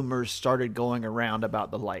the rumors started going around about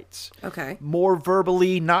the lights. Okay. More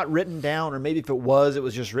verbally, not written down, or maybe if it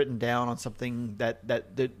was just written down on something that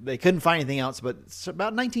they couldn't find anything else. But it's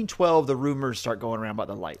about 1912, the rumors start going around about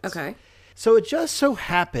the lights. Okay. So it just so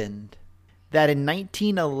happened that in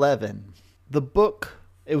 1911, the book,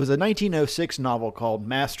 it was a 1906 novel called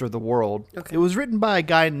Master of the World. Okay. It was written by a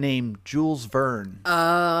guy named Jules Verne.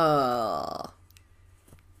 Oh.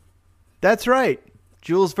 That's right.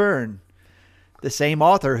 Jules Verne. The same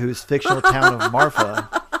author whose fictional town of Marfa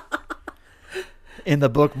in the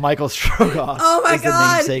book Michael Strogoff is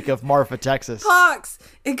the namesake of Marfa, Texas. Pox!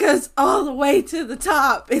 It goes all the way to the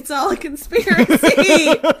top. It's all a conspiracy.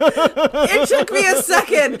 It took me a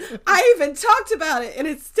second. I even talked about it, and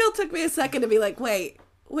it still took me a second to be like, wait,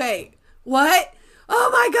 what? Oh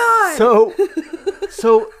my God!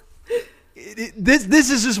 So this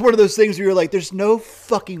is just one of those things where you're like, there's no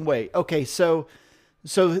fucking way. Okay, so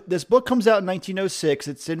this book comes out in 1906.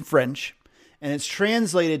 It's in French, and it's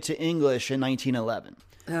translated to English in 1911.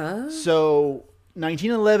 So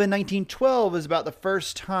 1911, 1912 is about the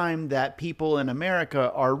first time that people in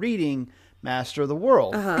America are reading Master of the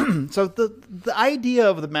World. So the idea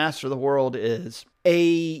of the Master of the World is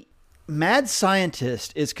a mad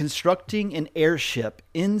scientist is constructing an airship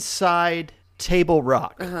inside Table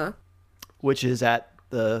Rock, which is at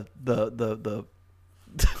the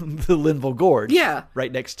Linville Gorge,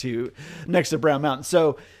 right next to Brown Mountain.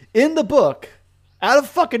 So in the book, out of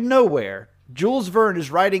fucking nowhere, Jules Verne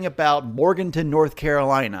is writing about Morganton, North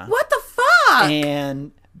Carolina. What the fuck?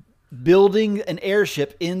 And building an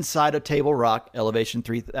airship inside of Table Rock, elevation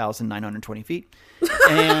 3,920 feet.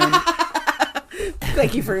 And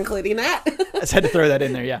thank you for including that. I just had to throw that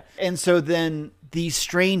in there, yeah. And so then these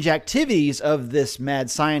strange activities of this mad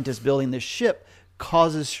scientist building this ship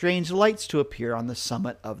causes strange lights to appear on the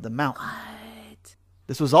summit of the mountain. What?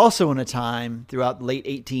 This was also in a time throughout the late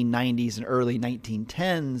 1890s and early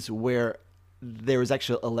 1910s where there was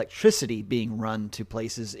actual electricity being run to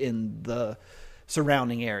places in the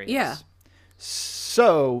surrounding areas. Yeah.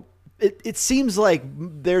 So it seems like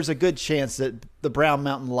there's a good chance that the Brown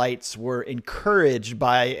Mountain Lights were encouraged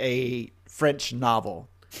by a French novel.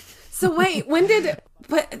 So wait, when did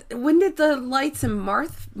the lights in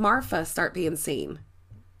Marfa start being seen?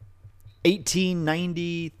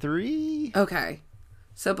 1893. Okay.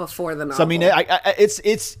 So before the novel. So I mean,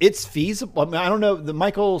 it's feasible. I mean, I don't know the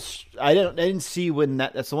Michael's. I didn't see when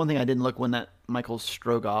that's the one thing I didn't look when that Michael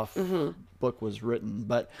Strogoff book was written.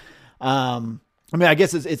 But I mean, I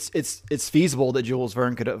guess it's feasible that Jules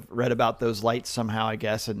Verne could have read about those lights somehow, I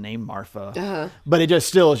guess, and named Marfa. But it just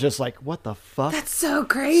still is just like, what the fuck? That's so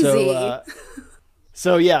crazy.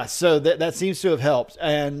 So that seems to have helped,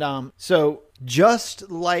 and so.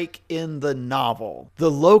 Just like in the novel,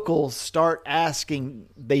 the locals start asking,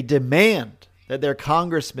 they demand that their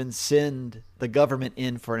congressman send the government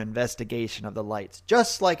in for an investigation of the lights,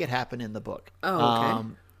 just like it happened in the book. Oh, okay.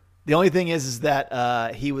 The only thing is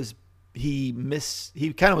that he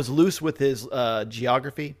kind of was loose with his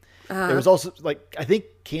geography. There was also like, I think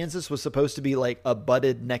Kansas was supposed to be like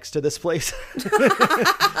abutted next to this place.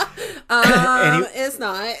 It's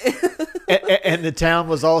not. and the town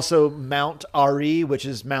was also Mount Ari, which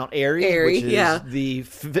is Mount Airy, which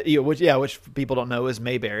is which people don't know is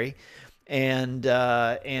Mayberry. And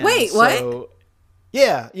wait, so, what?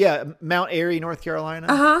 Yeah, Mount Airy, North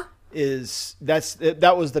Carolina.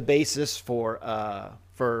 That was the basis for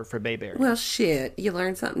Mayberry. Well, shit, you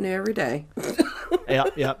learn something new every day.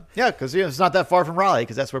 yeah, because it's not that far from Raleigh,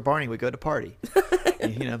 because that's where Barney would go to party.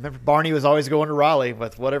 And, remember Barney was always going to Raleigh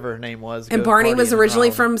with whatever her name was. And Barney was originally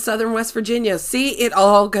from Southern West Virginia. See, it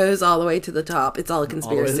all goes all the way to the top. It's all a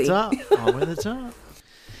conspiracy. All the way to the top.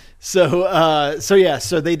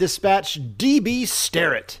 So they dispatched D.B.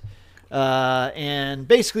 Sterrett, and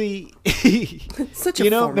basically, such a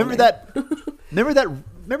remember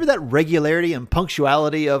that regularity and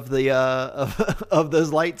punctuality of the of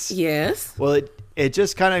those lights? Yes. Well, it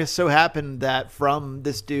just kind of so happened that from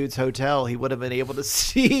this dude's hotel, he would have been able to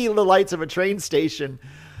see the lights of a train station.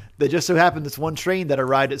 That just so happened this one train that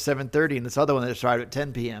arrived at 7:30 and this other one that arrived at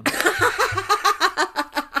 10 p.m.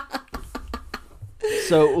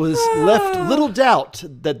 So it was left little doubt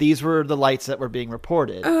that these were the lights that were being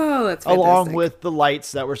reported. Oh, that's fantastic. Along fantastic. with the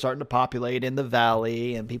lights that were starting to populate in the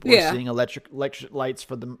valley, and people were seeing electric lights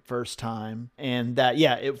for the first time. And that,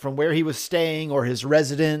 from where he was staying or his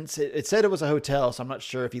residence, it said it was a hotel, so I'm not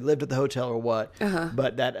sure if he lived at the hotel or what.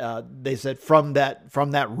 But that they said from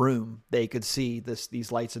that room they could see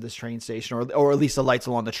these lights of this train station, or at least the lights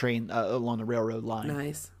along the train along the railroad line.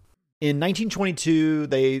 Nice. In 1922,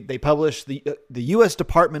 they published the U.S.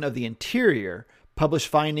 Department of the Interior published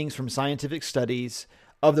findings from scientific studies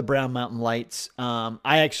of the Brown Mountain Lights.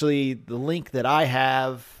 The link that I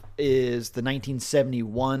have is the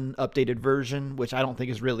 1971 updated version, which I don't think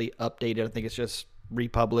is really updated. I think it's just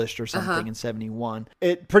republished or something in 71.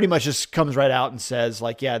 It pretty much just comes right out and says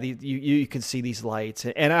like, you can see these lights.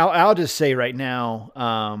 And I'll just say right now,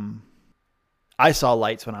 I saw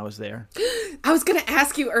lights when I was there. I was going to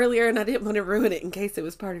ask you earlier, and I didn't want to ruin it in case it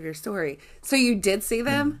was part of your story. So you did see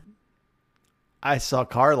them? I saw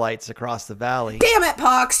car lights across the valley. Damn it,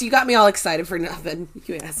 Pox! You got me all excited for nothing,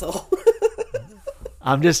 you asshole.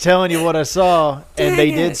 I'm just telling you what I saw, and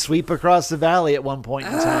they did sweep across the valley at one point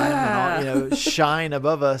in time, and shine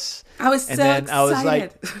above us. I was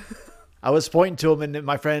excited. I was pointing to him, and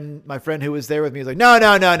my friend who was there with me was like, no,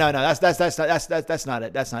 that's not it. That's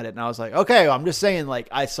not it. And I was like, okay, well, I'm just saying, like,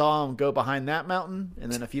 I saw him go behind that mountain,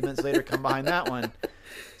 and then a few minutes later come behind that one.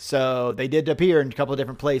 So they did appear in a couple of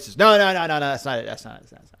different places. No, that's not it. That's not it.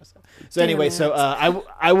 So anyway,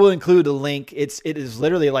 I will include a link. It is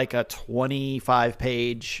literally like a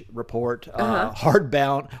 25-page report,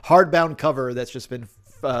 hardbound cover that's just been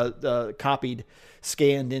copied,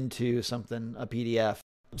 scanned into a PDF.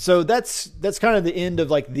 So that's kind of the end of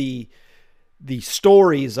like the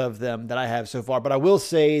stories of them that I have so far. But I will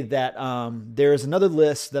say that there is another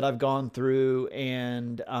list that I've gone through,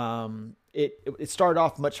 and it started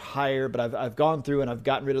off much higher, but I've gone through and I've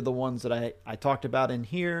gotten rid of the ones that I talked about in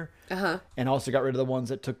here, and also got rid of the ones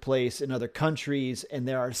that took place in other countries. And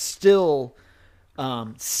there are still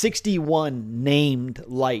 61 named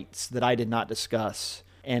lights that I did not discuss,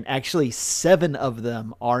 and actually 7 of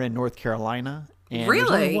them are in North Carolina. And really?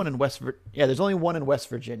 There's only one in there's only one in West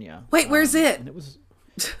Virginia. Wait, where's it? And it was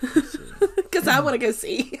because I want to go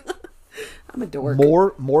see. I'm a dork.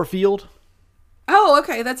 Moorfield. Oh,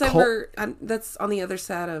 okay. That's that's on the other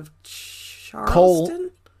side of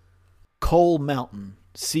Charleston. Cole Mountain.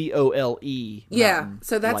 COLE. Yeah. Mountain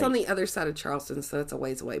So that's Light. on the other side of Charleston. So that's a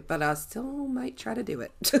ways away. But I still might try to do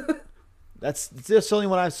it. That's the only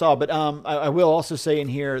one I saw. But I will also say in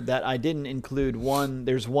here that I didn't include one.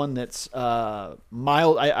 There's one that's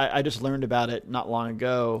miles. I just learned about it not long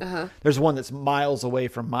ago. There's one that's miles away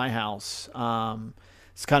from my house.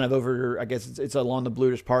 It's kind of over, I guess it's along the Blue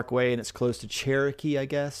Ridge Parkway, and it's close to Cherokee, I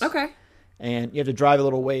guess. Okay. And you have to drive a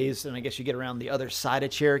little ways, and I guess you get around the other side of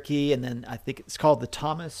Cherokee, and then I think it's called the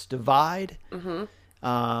Thomas Divide.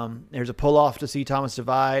 There's a pull-off to see Thomas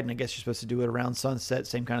Divide, and I guess you're supposed to do it around sunset,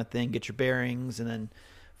 same kind of thing, get your bearings, and then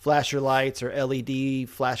flash your lights or LED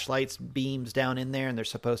flashlights beams down in there, and they're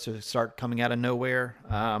supposed to start coming out of nowhere.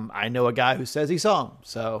 I know a guy who says he saw them,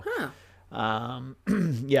 so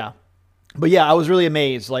yeah. But yeah, I was really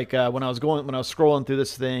amazed. Like when I was scrolling through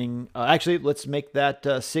this thing. Actually, let's make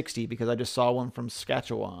that 60 because I just saw one from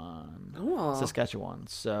Saskatchewan. Oh. Saskatchewan.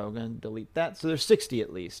 So I'm going to delete that. So there's 60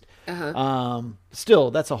 at least.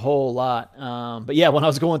 Still, that's a whole lot. But yeah, when I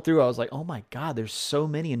was going through, I was like, oh my God, there's so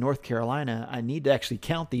many in North Carolina. I need to actually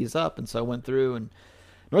count these up. And so I went through, and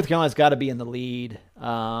North Carolina's got to be in the lead.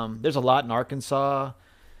 There's a lot in Arkansas.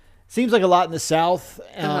 Seems like a lot in the South.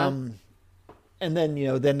 And then,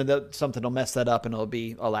 something will mess that up and it'll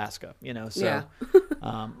be Alaska, so Yeah.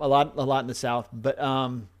 a lot in the South. But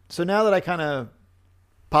so now that I kind of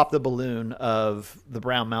popped the balloon of the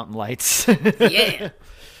Brown Mountain Lights. Yeah.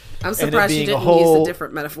 I'm surprised you didn't use a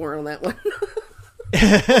different metaphor on that one.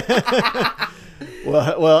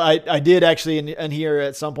 Well, I did actually in here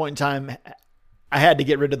at some point in time, I had to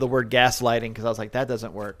get rid of the word gaslighting because I was like, that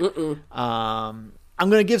doesn't work. I'm going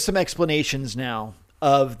to give some explanations now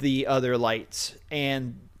of the other lights,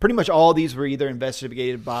 and pretty much all these were either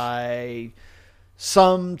investigated by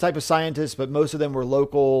some type of scientists, but most of them were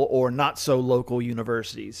local or not so local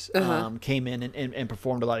universities came in and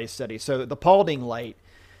performed a lot of these studies. So the Paulding light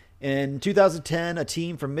in 2010, a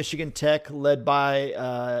team from Michigan Tech led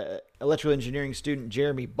by electrical engineering student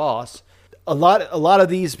Jeremy Boss. A lot of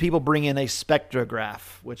these people bring in a spectrograph,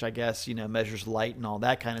 which I guess, measures light and all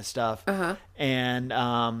that kind of stuff.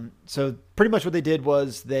 And so pretty much what they did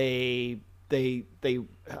was I'm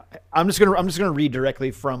just gonna read directly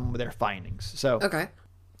from their findings. So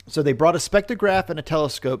they brought a spectrograph and a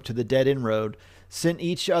telescope to the dead-end road, sent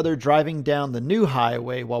each other driving down the new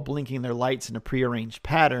highway while blinking their lights in a prearranged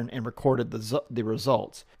pattern, and recorded the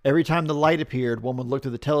results. Every time the light appeared, one would look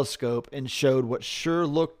through the telescope and showed what sure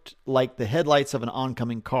looked like the headlights of an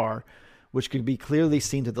oncoming car, which could be clearly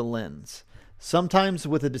seen through the lens. Sometimes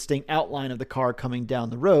with a distinct outline of the car coming down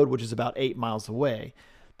the road, which is about 8 miles away.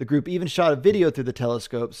 The group even shot a video through the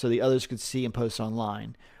telescope so the others could see and post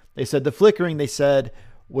online. They said the flickering,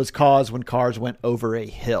 was caused when cars went over a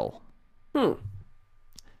hill.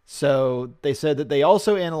 So they said that they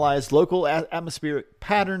also analyzed local atmospheric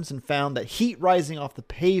patterns and found that heat rising off the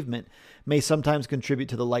pavement may sometimes contribute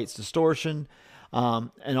to the light's distortion.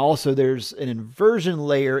 And also there's an inversion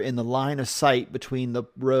layer in the line of sight between the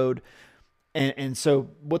road. And so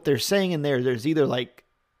what they're saying in there's either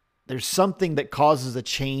there's something that causes a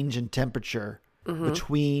change in temperature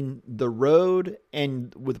between the road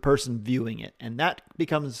and with the person viewing it. And that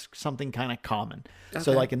becomes something kind of common.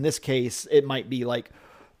 So like in this case, it might be like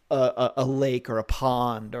a lake or a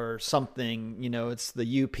pond or something, it's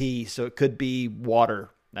the UP. So it could be water.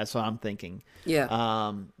 That's what I'm thinking.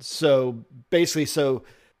 Yeah. So basically,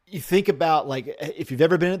 you think about if you've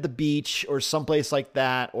ever been at the beach or someplace like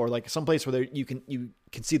that, or like someplace where you can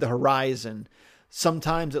see the horizon.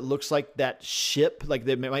 Sometimes it looks like that ship, like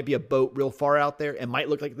there might be a boat real far out there. It might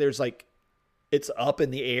look like there's it's up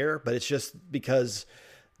in the air, but it's just because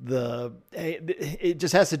it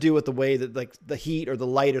just has to do with the way that the heat or the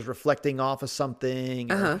light is reflecting off of something.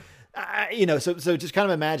 So just kind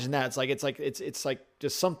of imagine that it's like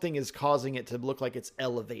just something is causing it to look like it's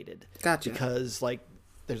elevated. Gotcha. Because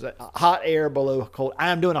there's a hot air below cold. I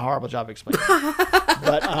am doing a horrible job explaining,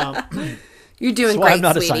 but you're doing great. I'm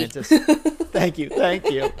not sweetie. a scientist. Thank you.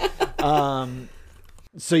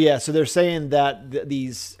 So they're saying that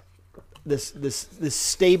this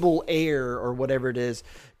stable air or whatever it is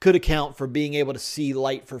could account for being able to see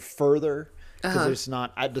light for further because there's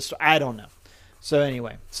not. I don't know. So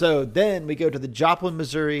anyway, then we go to the Joplin,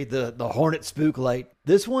 Missouri, the Hornet Spook Light.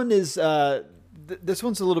 This one is this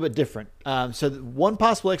one's a little bit different. So one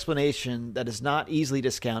possible explanation that is not easily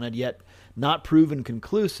discounted yet not proven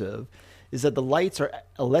conclusive is that the lights are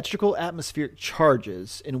electrical atmospheric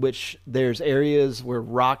charges in which there's areas where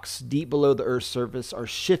rocks deep below the Earth's surface are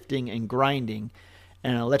shifting and grinding,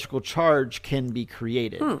 and an electrical charge can be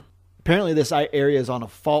created. Apparently, this area is on a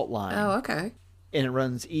fault line. Oh, okay. And it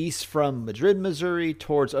runs east from Madrid, Missouri,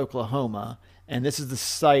 towards Oklahoma. And this is the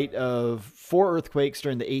site of 4 earthquakes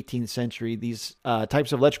during the 18th century. These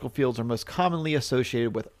types of electrical fields are most commonly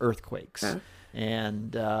associated with earthquakes. Okay.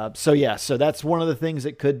 And so that's one of the things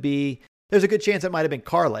that could be. There's a good chance it might have been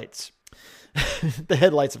car lights, the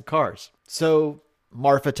headlights of cars. So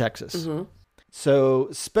Marfa, Texas. So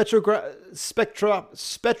spectropic,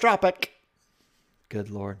 good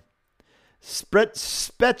Lord.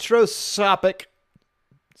 spectroscopic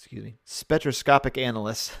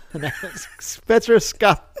analyst.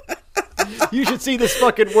 Spectroscopic. You should see this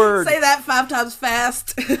fucking word. Say that 5 times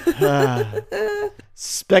fast.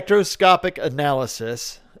 Spectroscopic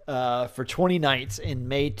analysis for 20 nights in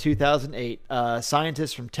May 2008.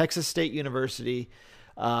 Scientists from Texas State University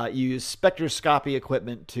used spectroscopy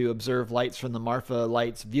equipment to observe lights from the Marfa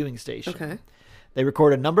Lights viewing station. Okay. They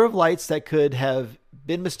recorded a number of lights that could have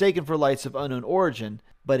been mistaken for lights of unknown origin,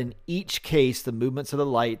 but in each case, the movements of the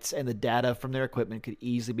lights and the data from their equipment could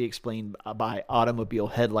easily be explained by automobile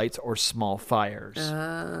headlights or small fires.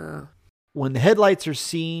 When the headlights are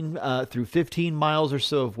seen through 15 miles or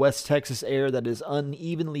so of West Texas air that is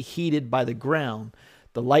unevenly heated by the ground,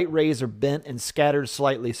 the light rays are bent and scattered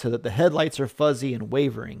slightly so that the headlights are fuzzy and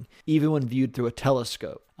wavering, even when viewed through a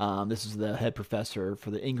telescope. This is the head professor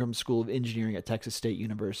for the Ingram School of Engineering at Texas State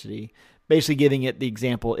University, basically giving it the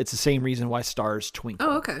example. It's the same reason why stars twinkle.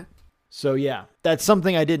 Oh, okay. So yeah, that's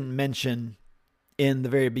something I didn't mention in the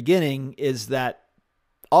very beginning, is that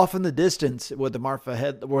off in the distance where the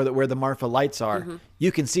Marfa where the Marfa lights are,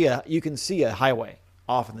 you can see a highway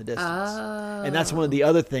off in the distance. And that's one of the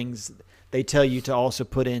other things they tell you to also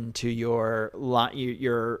put into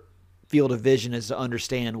your field of vision, is to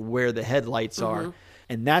understand where the headlights are.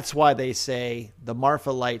 And that's why they say the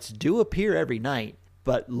Marfa lights do appear every night,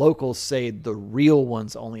 but locals say the real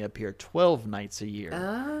ones only appear 12 nights a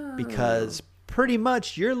year. Because pretty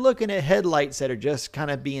much you're looking at headlights that are just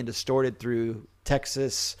kind of being distorted through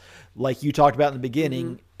Texas, like you talked about in the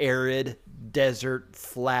beginning, arid, desert,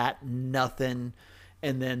 flat, nothing.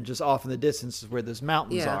 And then just off in the distance is where those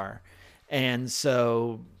mountains are. And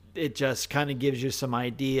so it just kind of gives you some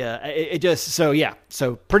idea.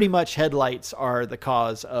 So pretty much headlights are the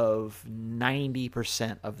cause of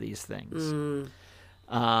 90% of these things.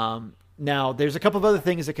 Now, there's a couple of other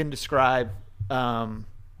things that can describe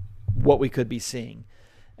what we could be seeing.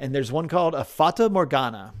 And there's one called a Fata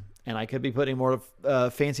Morgana. And I could be putting more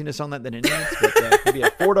fanciness on that than it needs, but it could be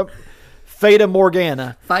a Fata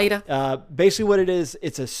Morgana. Basically what it is,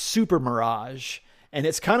 it's a super mirage. And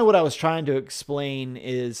it's kind of what I was trying to explain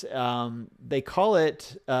is they call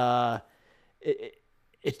it,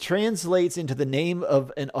 it translates into the name of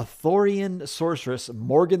an Arthurian sorceress,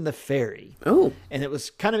 Morgan the Fairy. Oh. And it was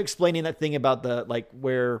kind of explaining that thing about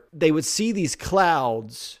where they would see these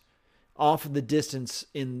clouds off in the distance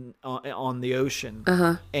on the ocean.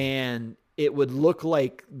 And it would look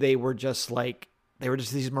like they were just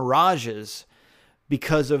these mirages,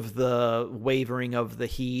 because of the wavering of the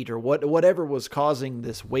heat or whatever was causing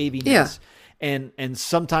this waviness, and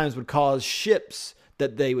sometimes would cause ships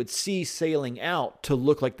that they would see sailing out to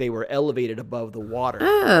look like they were elevated above the water.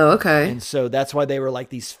 Oh, okay. And so that's why they were like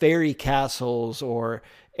these fairy castles or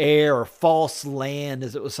air or false land,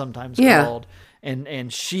 as it was sometimes called.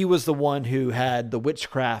 And she was the one who had the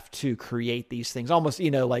witchcraft to create these things, almost,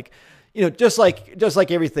 just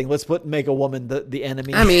like everything. Let's make a woman the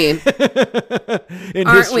enemy. I mean, in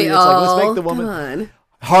aren't history, we it's all? Let's make the woman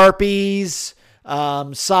harpies,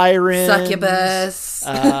 sirens, succubus.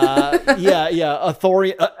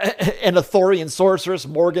 Arthurian, an Arthurian sorceress,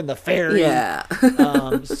 Morgan the Fairy.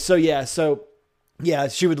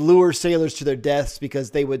 She would lure sailors to their deaths because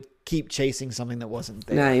they would keep chasing something that wasn't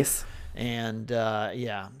there. Nice. And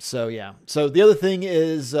so the other thing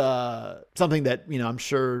is something that I'm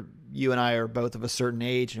sure you and I are both of a certain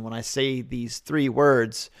age, and when I say these 3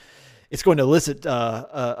 words, it's going to elicit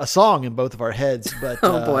a song in both of our heads. But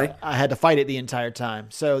oh boy, I had to fight it the entire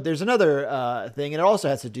time. So there's another thing, and it also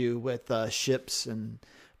has to do with ships and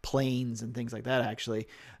planes and things like that. Actually,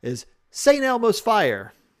 is St. Elmo's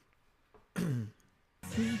fire.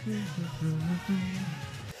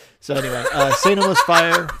 So anyway, St. Elmo's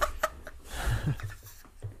fire.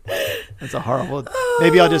 That's a horrible.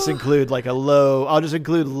 Maybe I'll just include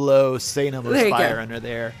low St. Elmo's fire under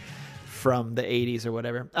there from the 80s or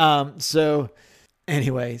whatever. So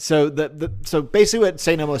anyway, so basically what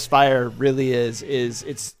St. Elmo's fire really is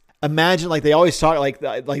it's, imagine, like they always talk,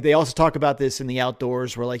 like they also talk about this in the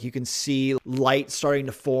outdoors, where like you can see light starting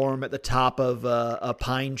to form at the top of a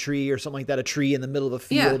pine tree or something like that, a tree in the middle of a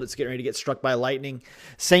field that's getting ready to get struck by lightning.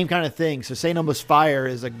 Same kind of thing. So St. Elmo's fire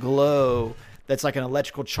is a glow that's like an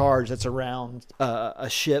electrical charge that's around a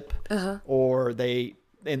ship, or they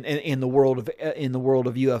in the world of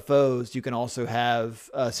UFOs, you can also have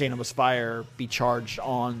St. Elmo's fire be charged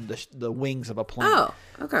on the wings of a plane. Oh,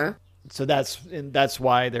 okay. So that's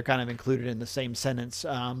why they're kind of included in the same sentence.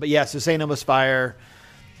 But yeah, so St. Elmo's fire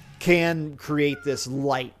can create this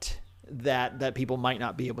light that people might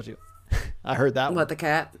not be able to. I heard that one. What, the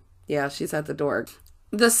cat? Yeah, she's at the door.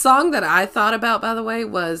 The song that I thought about, by the way,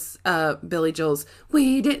 was Billy Joel's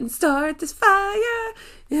 "We Didn't Start This Fire,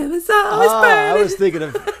 It Was Always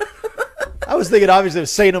Burning." I was thinking obviously of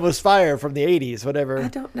St. Elmo's Fire from the 80s, whatever. I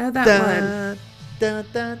don't know that one.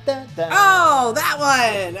 Oh, that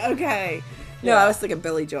one. Okay. No, I was thinking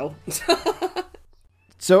Billy Joel.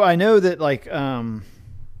 So I know that like the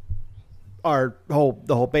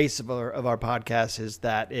whole base of our podcast is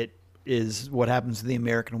that it is what happens in the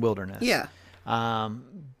American wilderness. Yeah.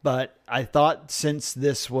 But I thought since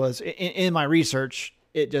this was in my research,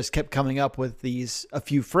 it just kept coming up with a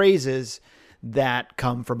few phrases that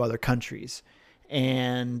come from other countries.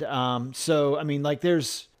 And so, I mean, like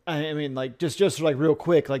just like real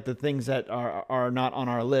quick, like the things that are not on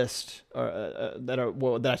our list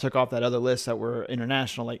that I took off that other list that were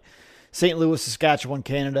international, like St. Louis, Saskatchewan,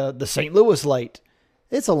 Canada, the St. Louis Light.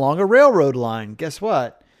 It's along a railroad line. Guess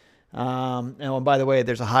what? And by the way,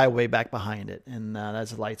 there's a highway back behind it, and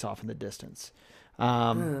that's the lights off in the distance.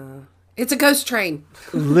 It's a ghost train.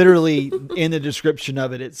 Literally, in the description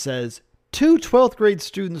of it, it says, 2 12th grade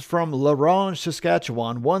students from La Ronge,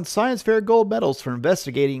 Saskatchewan won science fair gold medals for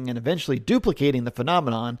investigating and eventually duplicating the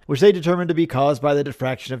phenomenon, which they determined to be caused by the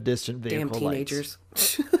diffraction of distant vehicle Damn teenagers.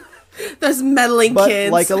 lights. Those meddling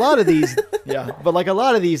kids. Like a lot of these,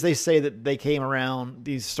 they say that they came around,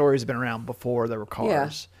 these stories have been around before there were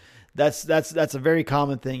cars. Yeah. That's a very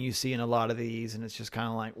common thing you see in a lot of these, and it's just kind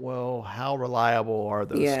of like, well, how reliable are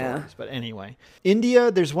those stories? But anyway,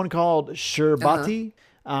 India, there's one called Sherbati.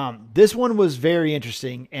 This one was very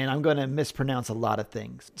interesting, and I'm going to mispronounce a lot of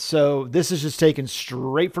things. So this is just taken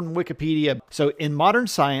straight from Wikipedia. So in modern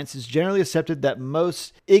science, it's generally accepted that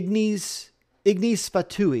most ignis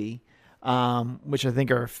fatui, which I think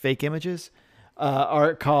are fake images,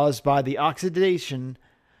 are caused by the oxidation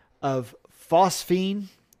of phosphine,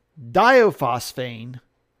 diophosphane,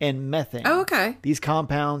 and methane. Oh, okay. These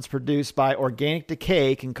compounds produced by organic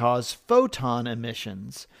decay can cause photon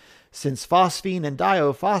emissions. Since phosphine and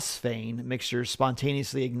diophosphane mixtures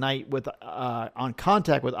spontaneously ignite on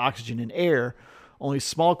contact with oxygen and air, only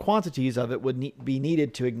small quantities of it would be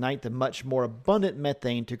needed to ignite the much more abundant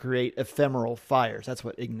methane to create ephemeral fires. That's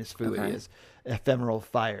what ignis fatui is, ephemeral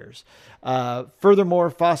fires.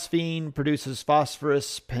 Furthermore, phosphine produces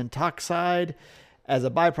phosphorus pentoxide as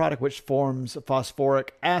a byproduct, which forms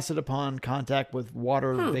phosphoric acid upon contact with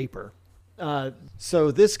water vapor.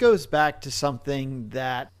 So this goes back to something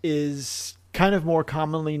that is kind of more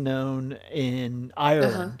commonly known in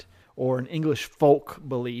Ireland or an English folk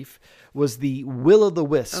belief, was the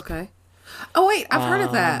will-o'-the-wisp. Okay. Oh, wait, I've heard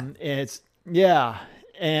of that.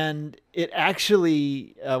 And it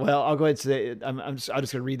actually, well, I'll go ahead and say, I'm just going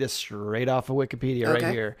to read this straight off of Wikipedia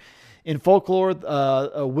right here. In folklore,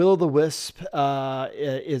 a will-o'-the-wisp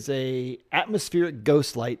is a atmospheric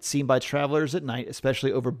ghost light seen by travelers at night,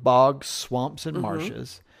 especially over bogs, swamps, and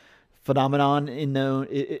marshes. Phenomenon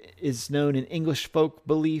is known in English folk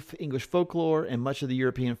belief, English folklore, and much of the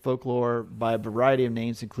European folklore by a variety of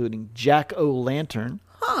names, including Jack-o'-lantern,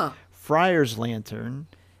 Friar's lantern,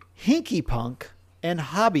 Hinky Punk, and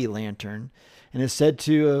Hobby lantern, and is said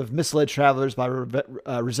to have misled travelers by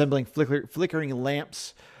resembling flickering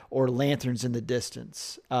lamps or lanterns in the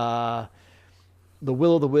distance. The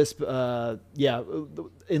will-o'-the-wisp,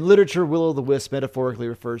 in literature, will-o'-the-wisp metaphorically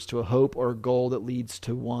refers to a hope or a goal that leads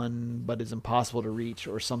to one but is impossible to reach,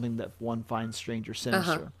 or something that one finds strange or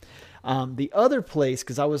sinister. The other place,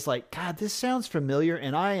 because I was like, God, this sounds familiar,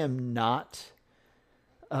 and I am not.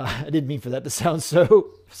 I didn't mean for that to sound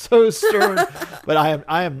so stern, but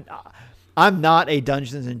I'm not a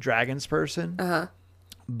Dungeons and Dragons person.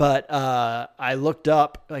 But I looked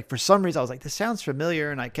up, like, for some reason I was like, this sounds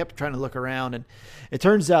familiar, and I kept trying to look around, and it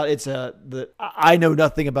turns out it's I know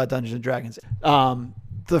nothing about Dungeons and Dragons.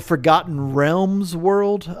 The Forgotten Realms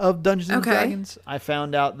world of Dungeons and Dragons. I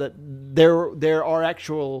found out that there are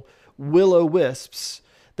actual will-o'-wisps.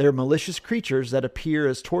 They're malicious creatures that appear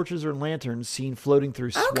as torches or lanterns seen floating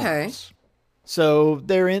through swamps. So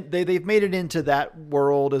they've made it into that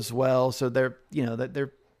world as well. So they're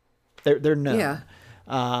known. Yeah.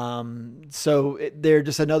 So they're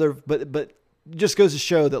just another, but just goes to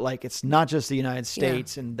show that, like, it's not just the United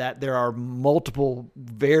States, and that there are multiple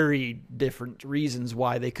very different reasons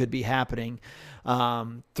why they could be happening.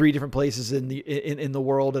 3 different places in the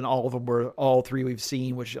world, and all 3 we've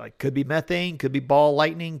seen, which, like, could be methane, could be ball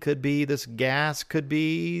lightning, could be this gas, could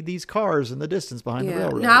be these cars in the distance behind the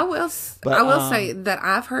railroad. Now I will say that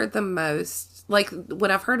I've heard the most, like,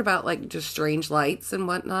 when I've heard about, like, just strange lights and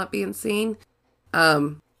whatnot being seen.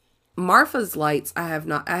 Marfa's lights I had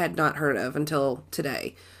not heard of until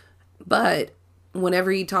today. But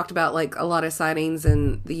whenever you talked about like a lot of sightings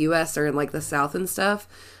in the US or in like the South and stuff,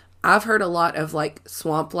 I've heard a lot of like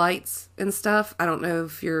swamp lights and stuff. I don't know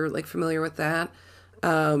if you're like familiar with that.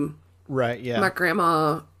 Right. Yeah. My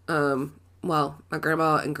grandma, my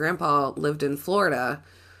grandma and grandpa lived in Florida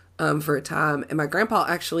for a time, and my grandpa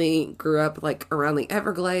actually grew up like around the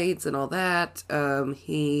Everglades and all that.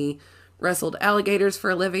 He wrestled alligators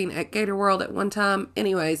for a living at Gator World at one time.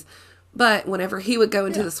 Anyways, but whenever he would go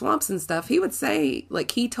into the swamps and stuff, he would say,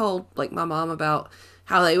 like, he told like my mom about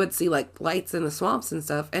how they would see like lights in the swamps and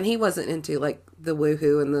stuff, and he wasn't into like the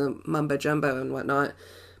woohoo and the mumbo jumbo and whatnot.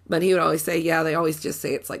 But he would always say, yeah, they always just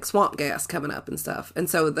say it's like swamp gas coming up and stuff. And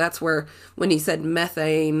so that's where, when he said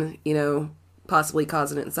methane, you know, possibly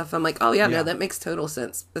causing it and stuff, I'm like, oh, yeah, no, that makes total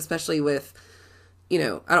sense. Especially with, you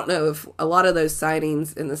know, I don't know if a lot of those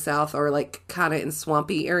sightings in the South are like kind of in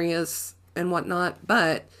swampy areas and whatnot.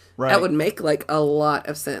 But that would make like a lot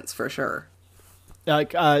of sense for sure.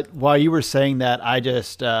 Like while you were saying that, I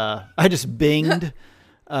just binged.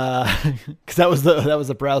 Because that was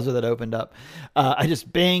the browser that opened up. I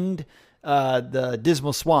just binged the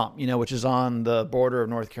Dismal Swamp, you know, which is on the border of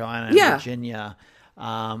North Carolina and Virginia.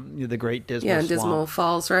 The Great Dismal Swamp. Yeah, Dismal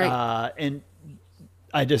Falls, right? And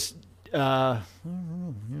I just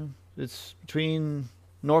it's between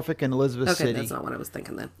Norfolk and Elizabeth City. Okay, that's not what I was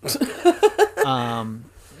thinking then.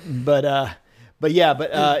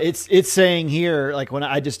 It's saying here, like when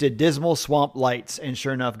I just did Dismal Swamp lights, and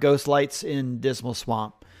sure enough, ghost lights in Dismal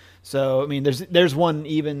Swamp. So I mean, there's one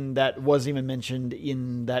even that wasn't even mentioned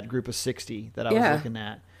in that group of 60 that I was looking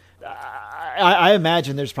at. I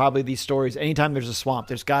imagine there's probably these stories. Anytime there's a swamp,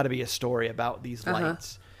 there's got to be a story about these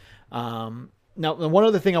lights. Now, one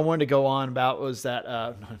other thing I wanted to go on about was that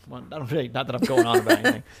not that I'm going on about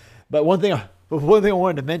anything, but one thing I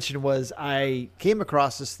wanted to mention was I came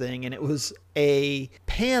across this thing, and it was a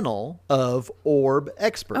panel of orb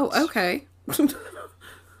experts. Oh, okay. And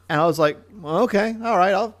I was like, well, okay, all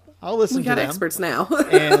right, I'll listen to them. We got experts now.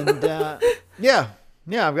 And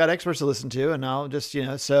yeah, I've got experts to listen to, and I'll just, you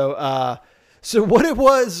know, so what it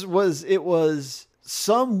was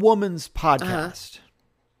some woman's podcast.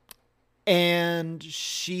 And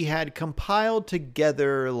she had compiled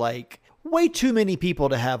together like way too many people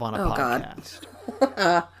to have on a podcast.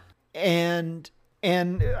 God. and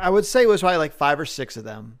I would say it was probably like 5 or 6 of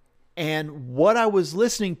them. And what I was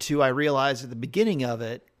listening to, I realized at the beginning of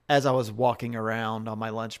it, as I was walking around on my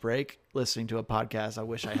lunch break, listening to a podcast I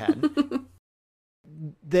wish I hadn't,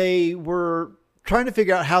 they were trying to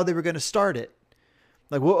figure out how they were going to start it.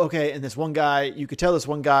 Like, well, okay, and this one guy, you could tell this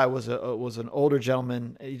one guy was an older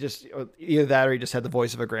gentleman. He just, either that or he just had the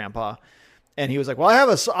voice of a grandpa. And he was like, well, I have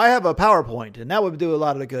a PowerPoint, and that would do a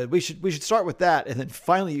lot of the good. We should start with that. And then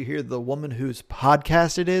finally you hear the woman whose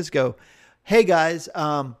podcast it is go, hey guys,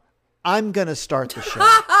 I'm going to start the show.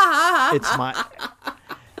 It's my...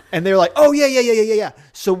 And they're like, oh, yeah.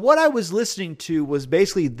 So what I was listening to was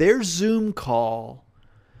basically their Zoom call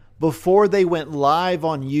before they went live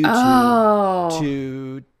on YouTube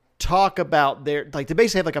to talk about to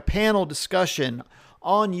basically have like a panel discussion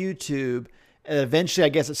on YouTube. And eventually, I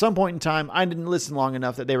guess at some point in time, I didn't listen long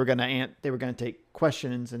enough that they were going to take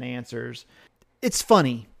questions and answers. It's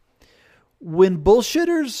funny when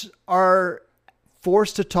bullshitters are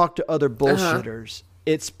forced to talk to other bullshitters.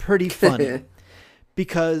 It's pretty funny.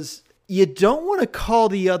 Because you don't want to call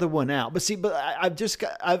the other one out. But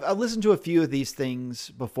I've listened to a few of these things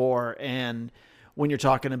before, and when you're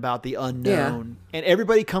talking about the unknown, and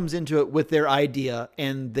everybody comes into it with their idea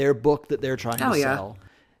and their book that they're trying to sell,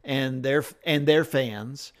 and their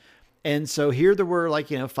fans. And so here there were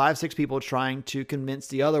 5, 6 people trying to convince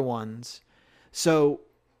the other ones. So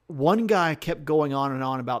one guy kept going on and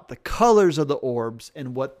on about the colors of the orbs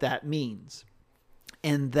and what that means.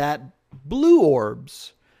 And that blue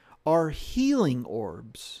orbs are healing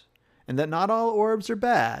orbs, and that not all orbs are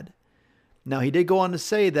bad. Now, he did go on to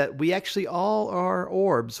say that we actually all are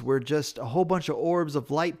orbs. We're just a whole bunch of orbs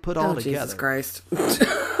of light put all together. Jesus Christ.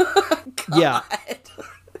 Yeah.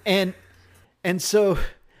 And so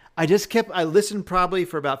I listened probably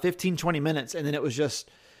for about 15, 20 minutes, and then it was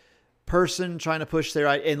just person trying to push their,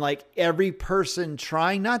 and like every person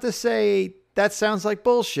trying not to say that sounds like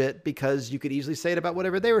bullshit, because you could easily say it about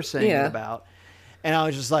whatever they were saying it about. And I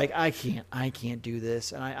was just like, I can't do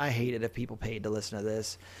this. And I hate it if people paid to listen to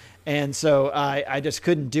this. And so I just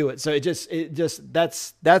couldn't do it. So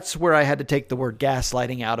that's where I had to take the word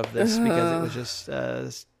gaslighting out of this, because it was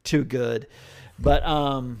just too good. But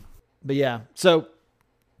yeah. So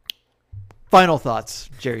final thoughts,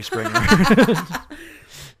 Jerry Springer.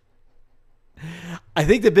 I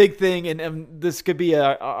think the big thing, and this could be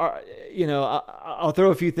I'll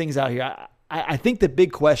throw a few things out here. I think the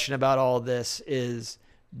big question about all this is,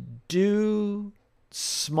 do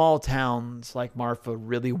small towns like Marfa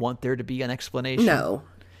really want there to be an explanation? No.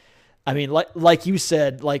 I mean, like you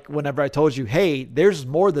said, like whenever I told you, hey, there's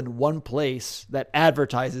more than one place that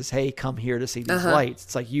advertises, hey, come here to see these lights.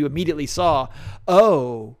 It's like you immediately saw,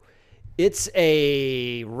 oh, it's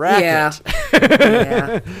a racket.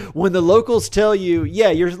 Yeah. When the locals tell you, yeah,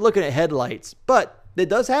 you're looking at headlights, but it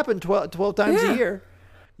does happen 12 times a year.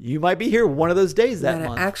 You might be here one of those days that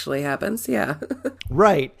month. It actually happens, yeah.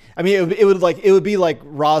 Right. I mean, it would be like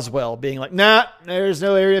Roswell being like, nah, there's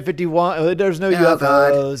no Area 51. There's no UFOs.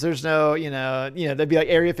 God. There's no, they'd be like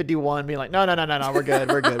Area 51 being like, no, we're good.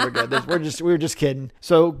 We're just kidding.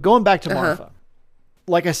 So going back to Marfa,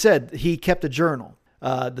 like I said, he kept a journal.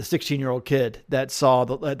 The 16-year-old kid that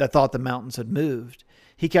thought the mountains had moved,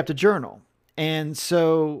 he kept a journal. And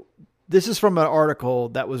so this is from an article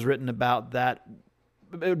that was written about an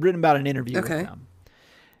interview with them.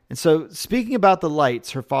 And so, speaking about the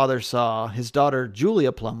lights her father saw, his daughter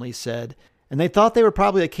Julia Plumley said, and they thought they were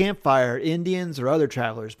probably a campfire, Indians or other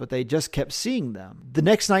travelers, but they just kept seeing them. The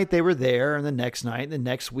next night they were there, and the next night, and the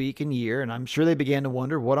next week and year, and I'm sure they began to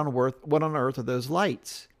wonder what on earth are those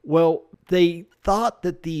lights? Well, they thought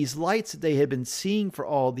that these lights that they had been seeing for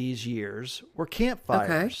all these years were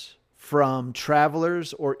campfires. From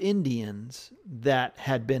travelers or Indians that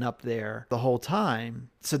had been up there the whole time.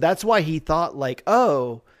 So that's why he thought like,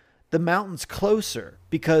 oh, the mountain's closer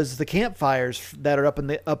because the campfires that are up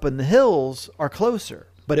in the hills are closer.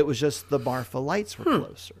 But it was just the Marfa lights were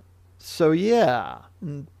closer. So yeah,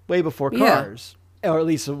 way before cars, or at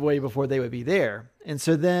least way before they would be there. And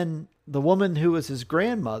so then the woman who was his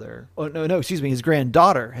grandmother, his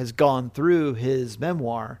granddaughter has gone through his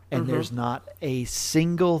memoir, and there's not a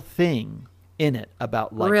single thing in it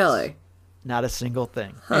about lights. Really? Not a single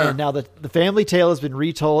thing. And now the family tale has been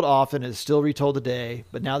retold often, is still retold today,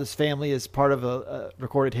 but now this family is part of a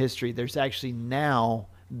recorded history. There's actually now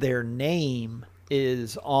their name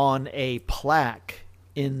is on a plaque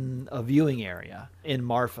in a viewing area in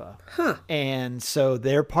Marfa. And so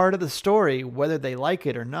they're part of the story, whether they like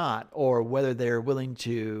it or not, or whether they're willing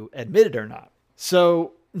to admit it or not.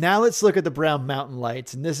 So now let's look at the Brown Mountain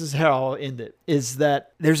Lights, and this is how I'll end it, is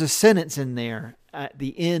that there's a sentence in there at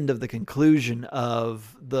the end of the conclusion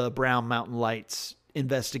of the Brown Mountain Lights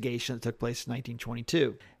investigation that took place in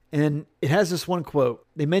 1922. And it has this one quote.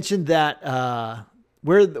 They mentioned that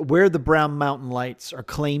where the Brown Mountain Lights are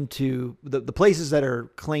claimed to, the places that are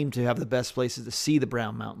claimed to have the best places to see the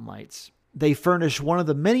Brown Mountain Lights, they furnish one of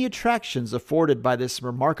the many attractions afforded by this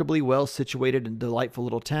remarkably well-situated and delightful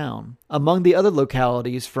little town. Among the other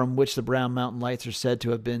localities from which the Brown Mountain Lights are said to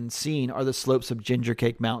have been seen are the slopes of Ginger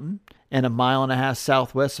Cake Mountain, and 1.5 miles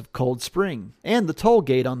southwest of Cold Spring, and the toll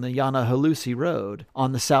gate on the Yanahalusi Road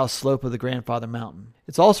on the south slope of the Grandfather Mountain.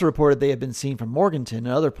 It's also reported they have been seen from Morganton and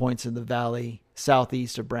other points in the valley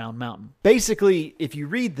southeast of Brown Mountain. Basically, if you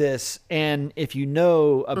read this and if you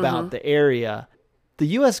know about the area, the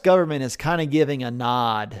U.S. government is kind of giving a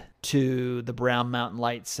nod to the Brown Mountain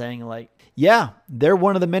Lights, saying like, yeah, they're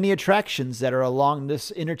one of the many attractions that are along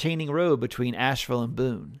this entertaining road between Asheville and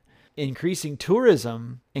Boone. Increasing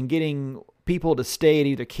tourism and getting people to stay at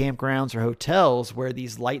either campgrounds or hotels where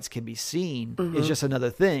these lights can be seen is just another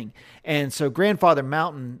thing. And so Grandfather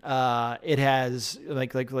Mountain, it has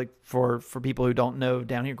like for people who don't know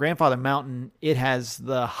down here, Grandfather Mountain, it has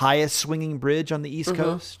the highest swinging bridge on the East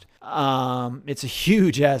Coast. It's a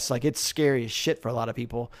huge like it's scary as shit for a lot of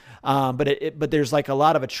people. But there's like a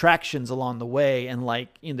lot of attractions along the way. And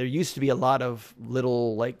like, there used to be a lot of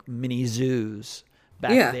little like mini zoos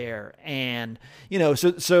back there. And,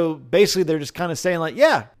 so basically they're just kind of saying like,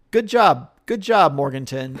 yeah, good job,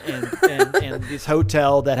 Morganton and this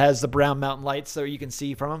hotel that has the Brown Mountain Lights so you can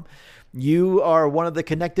see from them. You are one of the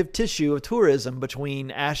connective tissue of tourism between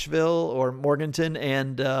Asheville or Morganton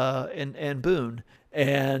and Boone.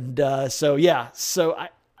 And so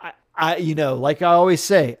I like I always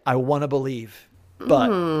say, I want to believe, but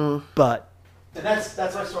and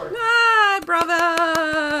that's my story.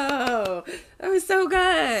 Bravo! That was so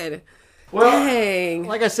good. Well, dang.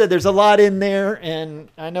 Like I said, there's a lot in there, and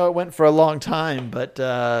I know it went for a long time, but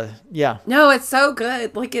yeah. No, it's so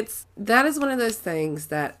good. Like that is one of those things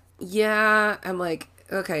that, I'm like,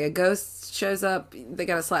 okay, a ghost shows up, they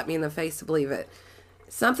gotta slap me in the face to believe it.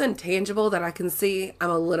 Something tangible that I can see, I'm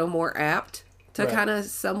a little more apt to kind of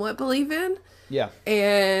somewhat believe in. Yeah.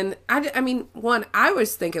 And I mean, I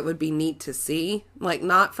always think it would be neat to see, like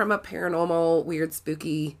not from a paranormal, weird,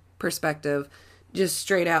 spooky perspective, just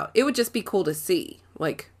straight out. It would just be cool to see,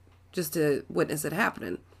 like just to witness it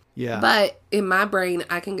happening. Yeah. But in my brain,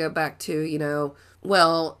 I can go back to,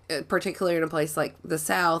 well, particularly in a place like the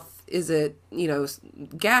South, is it,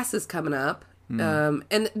 gas is coming up.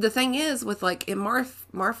 And the thing is with like in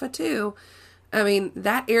Marfa too, I mean,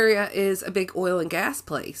 that area is a big oil and gas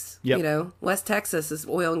place. Yep. West Texas is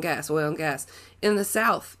oil and gas, oil and gas. In the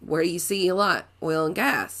South, where you see a lot, oil and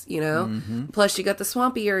gas, Plus you got the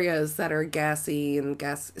swampy areas that are gassy and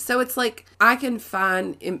gas. So it's like, I can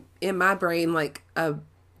find in my brain, like a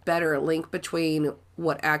better link between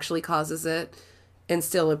what actually causes it and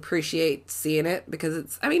still appreciate seeing it, because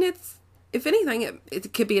it's, if anything,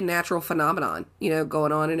 it could be a natural phenomenon,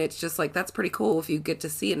 going on. And it's just like, that's pretty cool if you get to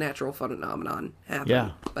see a natural phenomenon happen.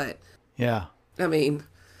 Yeah. But yeah, I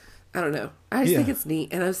don't know. I just think it's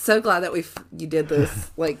neat. And I'm so glad that you did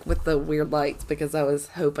this, like with the weird lights, because I was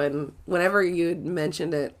hoping whenever you had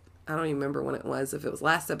mentioned it, I don't even remember when it was, if it was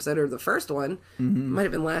last episode or the first one, might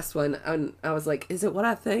have been last one. And I was like, is it what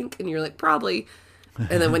I think? And you're like, probably.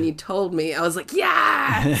 And then when you told me, I was like,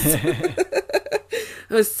 yes!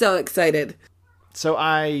 I was so excited. So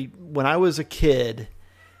when I was a kid,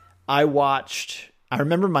 I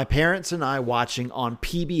remember my parents and I watching on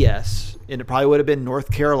PBS, and it probably would have been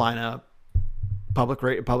North Carolina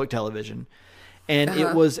public television. And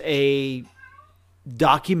it was a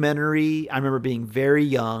documentary. I remember being very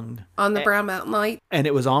young. On the Brown Mountain Light? And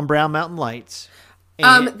it was on Brown Mountain Lights.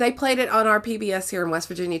 And they played it on our PBS here in West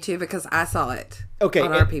Virginia too, because I saw it. Okay.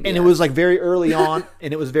 On our PBS. And it was like very early on,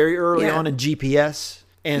 and it was very early on in GPS.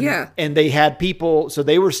 And they had people, so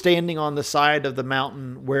they were standing on the side of the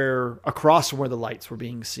mountain across from where the lights were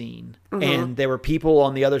being seen. Mm-hmm. And there were people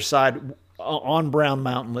on the other side on Brown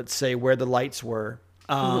Mountain, let's say, where the lights were,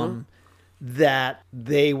 that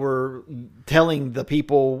they were telling the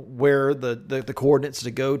people where the coordinates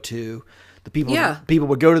to go to. The people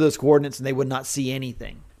would go to those coordinates and they would not see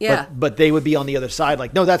anything. Yeah. But they would be on the other side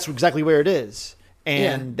like, no, that's exactly where it is.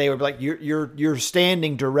 And they would be like, you're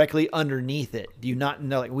standing directly underneath it. Do you not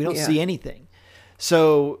know? Like, we don't see anything.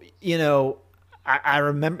 So, I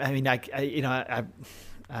remember, I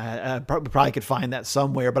probably could find that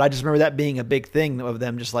somewhere, but I just remember that being a big thing of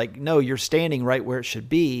them just like, no, you're standing right where it should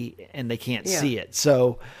be and they can't see it.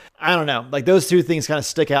 So I don't know, like those two things kind of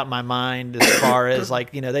stick out in my mind as far as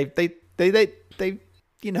like, they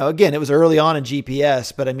again, it was early on in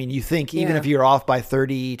GPS, but I mean, you think even if you're off by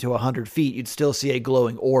 30 to 100 feet, you'd still see a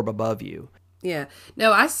glowing orb above you. Yeah.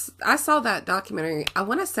 No, I saw that documentary. I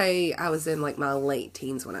want to say I was in like my late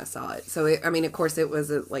teens when I saw it. So, of course, it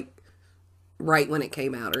wasn't like right when it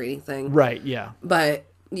came out or anything. Right. Yeah. But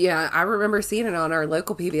yeah, I remember seeing it on our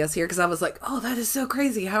local PBS here because I was like, oh, that is so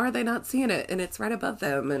crazy. How are they not seeing it? And it's right above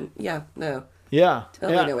them. And yeah.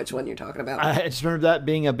 Totally know which one you're talking about. I just remember that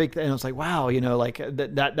being a big thing. I was like, wow, like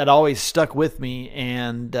that always stuck with me.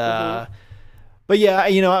 And, but yeah,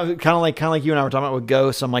 kind of like you and I were talking about with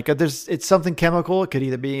ghosts. I'm like, it's something chemical. It could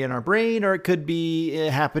either be in our brain or it could be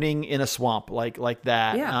happening in a swamp like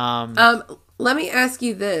that. Yeah. Let me ask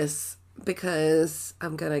you this, because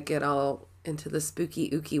I'm going to get all into the spooky,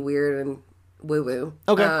 ooky, weird, and woo-woo.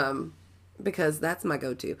 Okay. Because that's my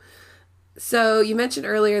go-to. So you mentioned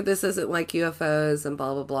earlier this isn't like UFOs and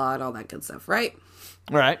blah, blah, blah, and all that good stuff, right?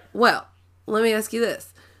 All right. Well, let me ask you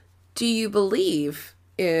this. Do you believe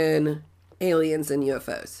in aliens and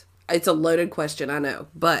UFOs? It's a loaded question, I know,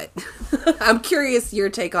 but I'm curious your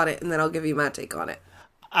take on it, and then I'll give you my take on it.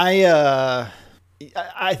 I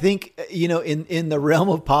think, in the realm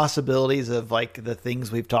of possibilities of like the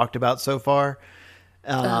things we've talked about so far,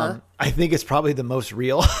 I think it's probably the most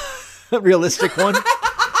realistic one.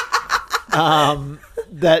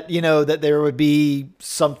 That there would be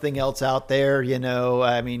something else out there,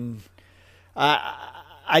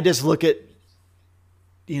 I just look at,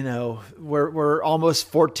 we're almost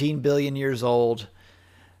 14 billion years old,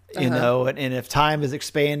 and if time is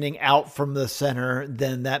expanding out from the center,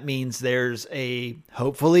 then that means there's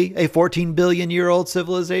hopefully a 14 billion year old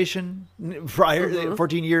civilization prior,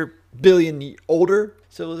 14 billion older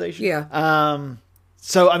civilization. Yeah.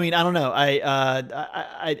 So, I don't know.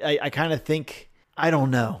 I kind of think, I don't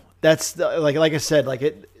know. That's like I said, like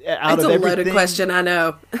it's a loaded question. I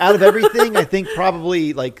know. Out of everything, I think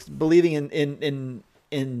probably like believing in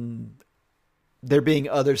there being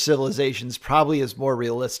other civilizations probably is more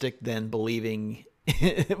realistic than believing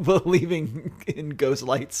in ghost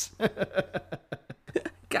lights.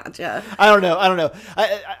 Gotcha. I don't know.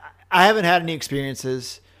 I haven't had any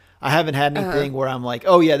experiences. I haven't had anything where I'm like,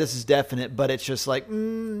 oh yeah, this is definite, but it's just like,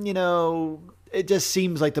 it just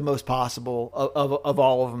seems like the most possible of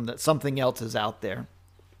all of them, that something else is out there.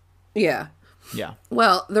 Yeah. Yeah.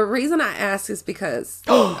 Well, the reason I ask is because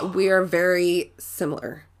we are very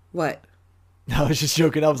similar. What? I was just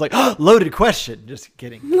joking. I was like, oh, loaded question. Just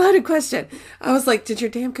kidding. Loaded question. I was like, did your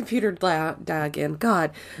damn computer die again?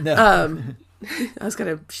 God. No. I was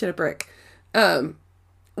going to shit a brick.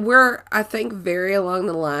 We're, I think, very along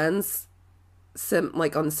the lines,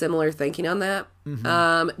 on similar thinking on that.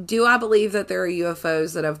 Do I believe that there are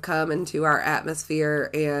UFOs that have come into our atmosphere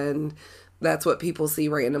and that's what people see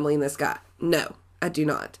randomly in the sky? No, I do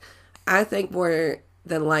not. I think more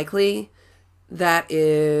than likely that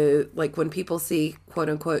is, like, when people see quote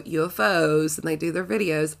unquote UFOs and they do their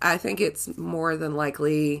videos, I think it's more than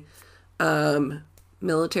likely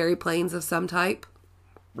military planes of some type.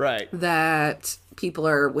 Right. That people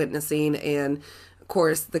are witnessing, and of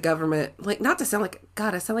course the government, like, not to sound like,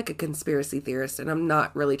 God, I sound like a conspiracy theorist, and I'm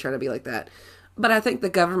not really trying to be like that, but I think the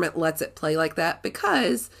government lets it play like that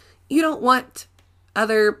because you don't want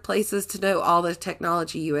other places to know all the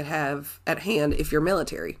technology you would have at hand if you're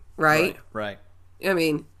military, right? Right. I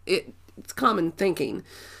mean, it's common thinking.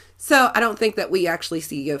 So I don't think that we actually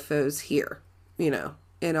see UFOs here, on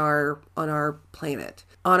our planet.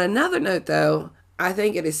 On another note, though, I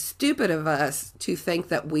think it is stupid of us to think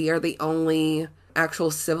that we are the only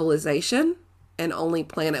actual civilization and only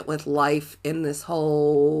planet with life in this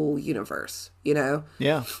whole universe,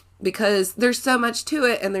 Yeah. Because there's so much to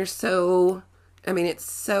it, and it's so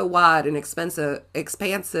wide and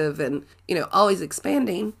expansive and, always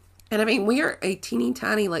expanding. And I mean, we are a teeny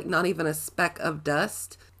tiny, like, not even a speck of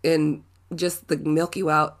dust in just the Milky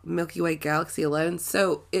Way galaxy alone.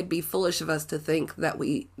 So it'd be foolish of us to think that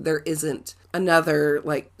there isn't another,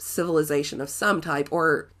 like, civilization of some type,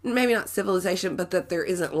 or maybe not civilization, but that there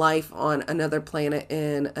isn't life on another planet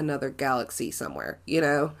in another galaxy somewhere,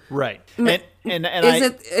 Right.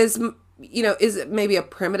 Is it maybe a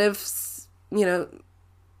primitive,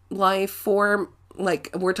 life form? Like,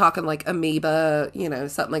 we're talking like amoeba,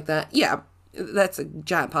 something like that. Yeah, that's a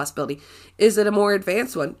giant possibility. Is it a more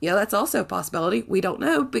advanced one? Yeah, that's also a possibility. We don't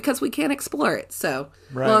know because we can't explore it. So,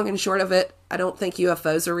 long and short of it, I don't think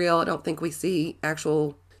UFOs are real. I don't think we see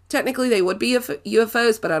actual... Technically, they would be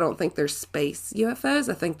UFOs, but I don't think they're space UFOs.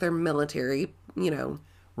 I think they're military,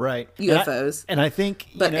 Right. UFOs. And I think...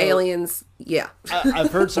 But aliens, yeah.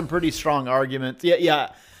 I've heard some pretty strong arguments.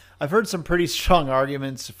 Yeah. I've heard some pretty strong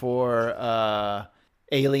arguments for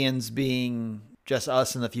aliens being just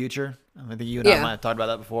us in the future. I think you and I might have talked about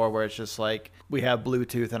that before, where it's just like we have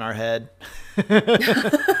Bluetooth in our head.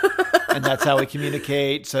 And that's how we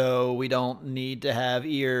communicate, so we don't need to have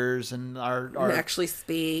ears and our actually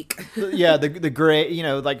speak. Yeah, the gray,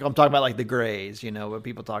 like I'm talking about, like the grays, what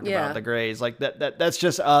people talk about, the grays, like that's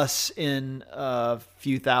just us in a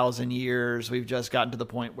few thousand years. We've just gotten to the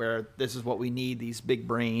point where this is what we need, these big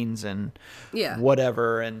brains and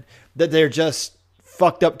whatever, and that they're just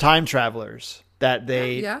fucked up time travelers. That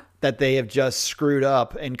they have just screwed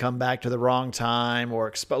up and come back to the wrong time, or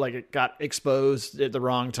it got exposed at the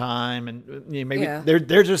wrong time, and maybe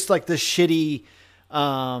they're just like the shitty,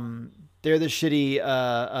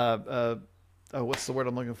 what's the word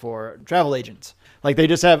I'm looking for? Travel agents. Like they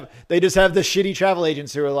just have the shitty travel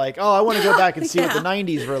agents who are like, oh, I want to go back and see what the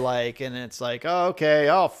 90s were like. And it's like, oh, okay.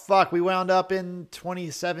 Oh, fuck. We wound up in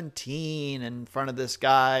 2017 in front of this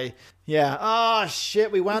guy. Yeah. Oh,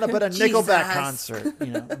 shit. We wound up at a Nickelback concert,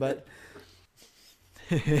 but.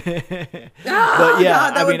 But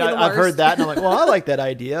yeah, God, I've heard that and I'm like, well, I like that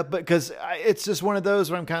idea, but because it's just one of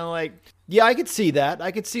those where I'm kind of like, yeah, I could see that.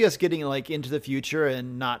 I could see us getting like into the future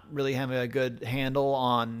and not really having a good handle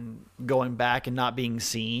on going back and not being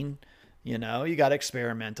seen. You got to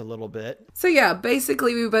experiment a little bit. So yeah,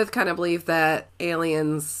 basically we both kind of believe that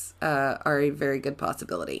aliens are a very good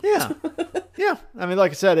possibility. Yeah. Yeah. I mean,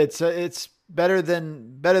 like I said, it's better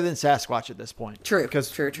than Sasquatch at this point. True.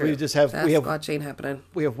 True. We just have Sasquatch ain't happening.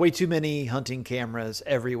 We have way too many hunting cameras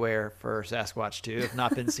everywhere for Sasquatch to have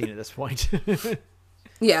not been seen at this point.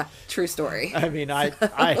 Yeah, true story. I mean, I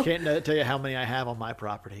can't tell you how many I have on my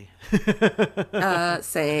property.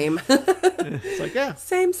 Same. It's like, yeah,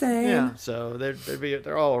 same. Yeah, so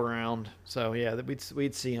they're all around. So yeah,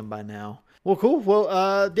 we'd see them by now. Well, cool.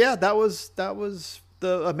 Well, yeah, that was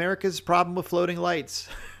the America's problem with floating lights.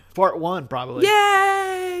 Part 1, probably.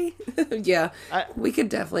 Yay! Yeah, we could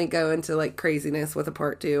definitely go into like craziness with a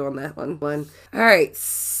part 2 on that one. All right,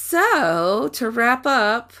 so to wrap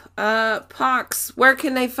up, Pox, where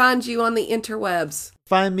can they find you on the interwebs?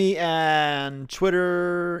 Find me on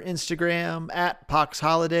Twitter, Instagram, at Pox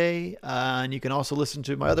Holiday. And you can also listen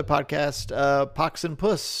to my other podcast, Pox and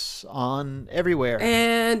Puss, on everywhere.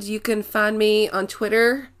 And you can find me on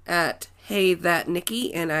Twitter at Hey That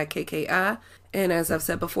Nikki, Nikki. And as I've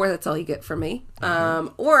said before, that's all you get from me.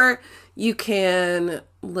 Or you can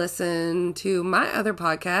listen to my other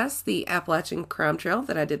podcast, the Appalachian Crime Trail,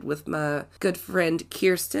 that I did with my good friend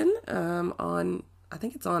Kirsten on, I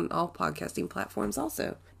think it's on all podcasting platforms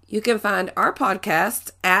also. You can find our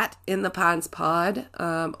podcast at In the Pines Pod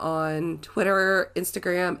on Twitter,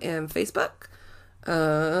 Instagram, and Facebook.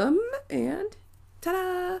 And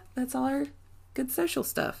ta-da! That's all our good social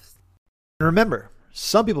stuff. Remember,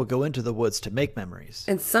 some people go into the woods to make memories.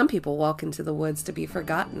 And some people walk into the woods to be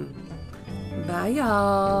forgotten. Bye,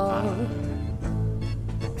 y'all.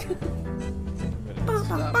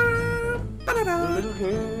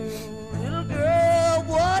 Little girl,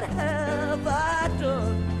 what have I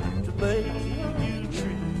done to make you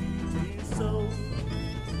treat me so?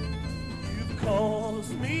 You've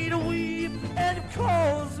caused me to weep and you've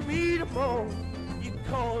caused me to moan. You've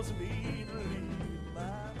caused me to leave.